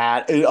 I've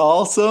had an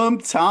awesome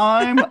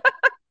time.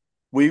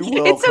 We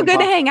will It's so good to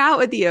come. hang out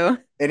with you.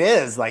 It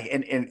is like,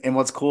 and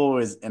what's cool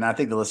is, and I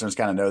think the listeners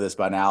kind of know this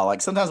by now.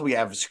 Like sometimes we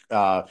have,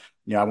 I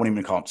wouldn't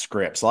even call them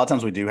scripts. A lot of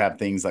times we do have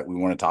things that we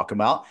want to talk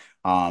about.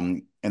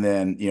 And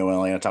then when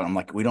Elena talking, I'm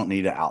like, we don't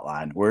need an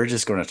outline. We're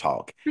just going to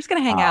talk. We're just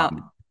gonna hang out.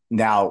 Um,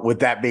 Now,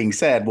 with that being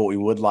said, what we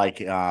would like,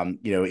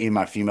 even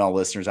my female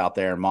listeners out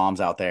there, moms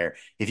out there,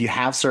 if you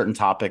have certain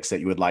topics that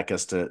you would like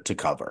us to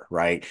cover,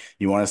 right?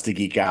 You want us to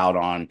geek out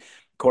on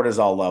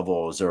cortisol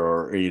levels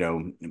or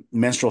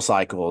menstrual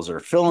cycles or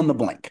fill in the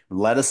blank,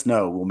 let us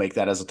know. We'll make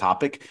that as a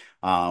topic.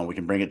 We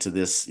can bring it to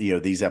this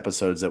these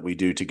episodes that we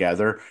do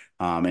together,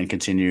 and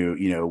continue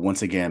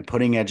once again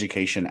putting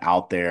education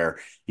out there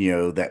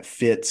that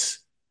fits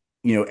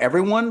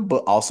everyone,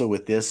 but also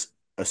with this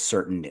a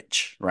certain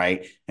niche,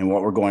 right? And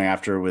what we're going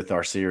after with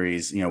our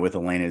series with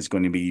Elena is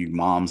going to be you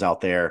moms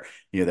out there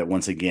that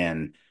once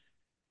again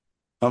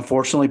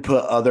unfortunately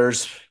put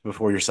others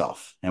before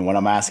yourself. And what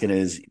I'm asking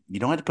is you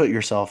don't have to put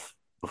yourself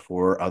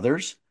before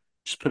others.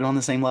 Just put it on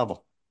the same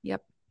level.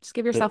 Yep. Just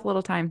give Put, yourself a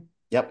little time.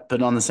 yep,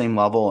 put it on the same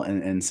level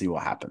and see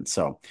what happens.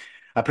 So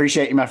I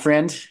appreciate you, my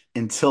friend.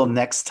 Until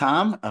next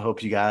time, I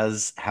hope you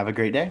guys have a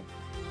great day.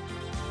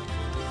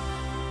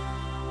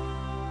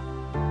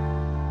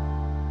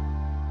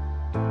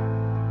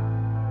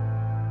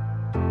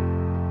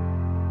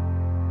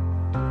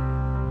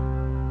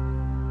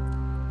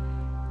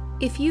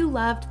 If you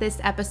loved this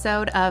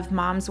episode of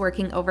Moms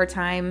Working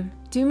Overtime,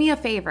 do me a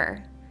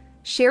favor.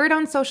 Share it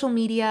on social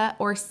media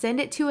or send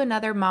it to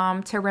another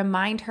mom to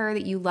remind her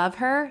that you love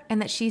her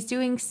and that she's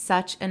doing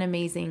such an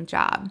amazing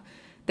job.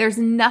 There's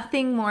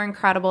nothing more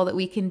incredible that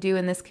we can do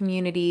in this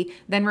community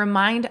than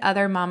remind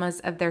other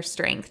mamas of their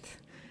strength.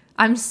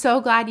 I'm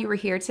so glad you were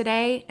here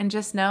today, and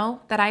just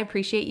know that I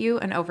appreciate you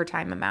an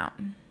overtime amount.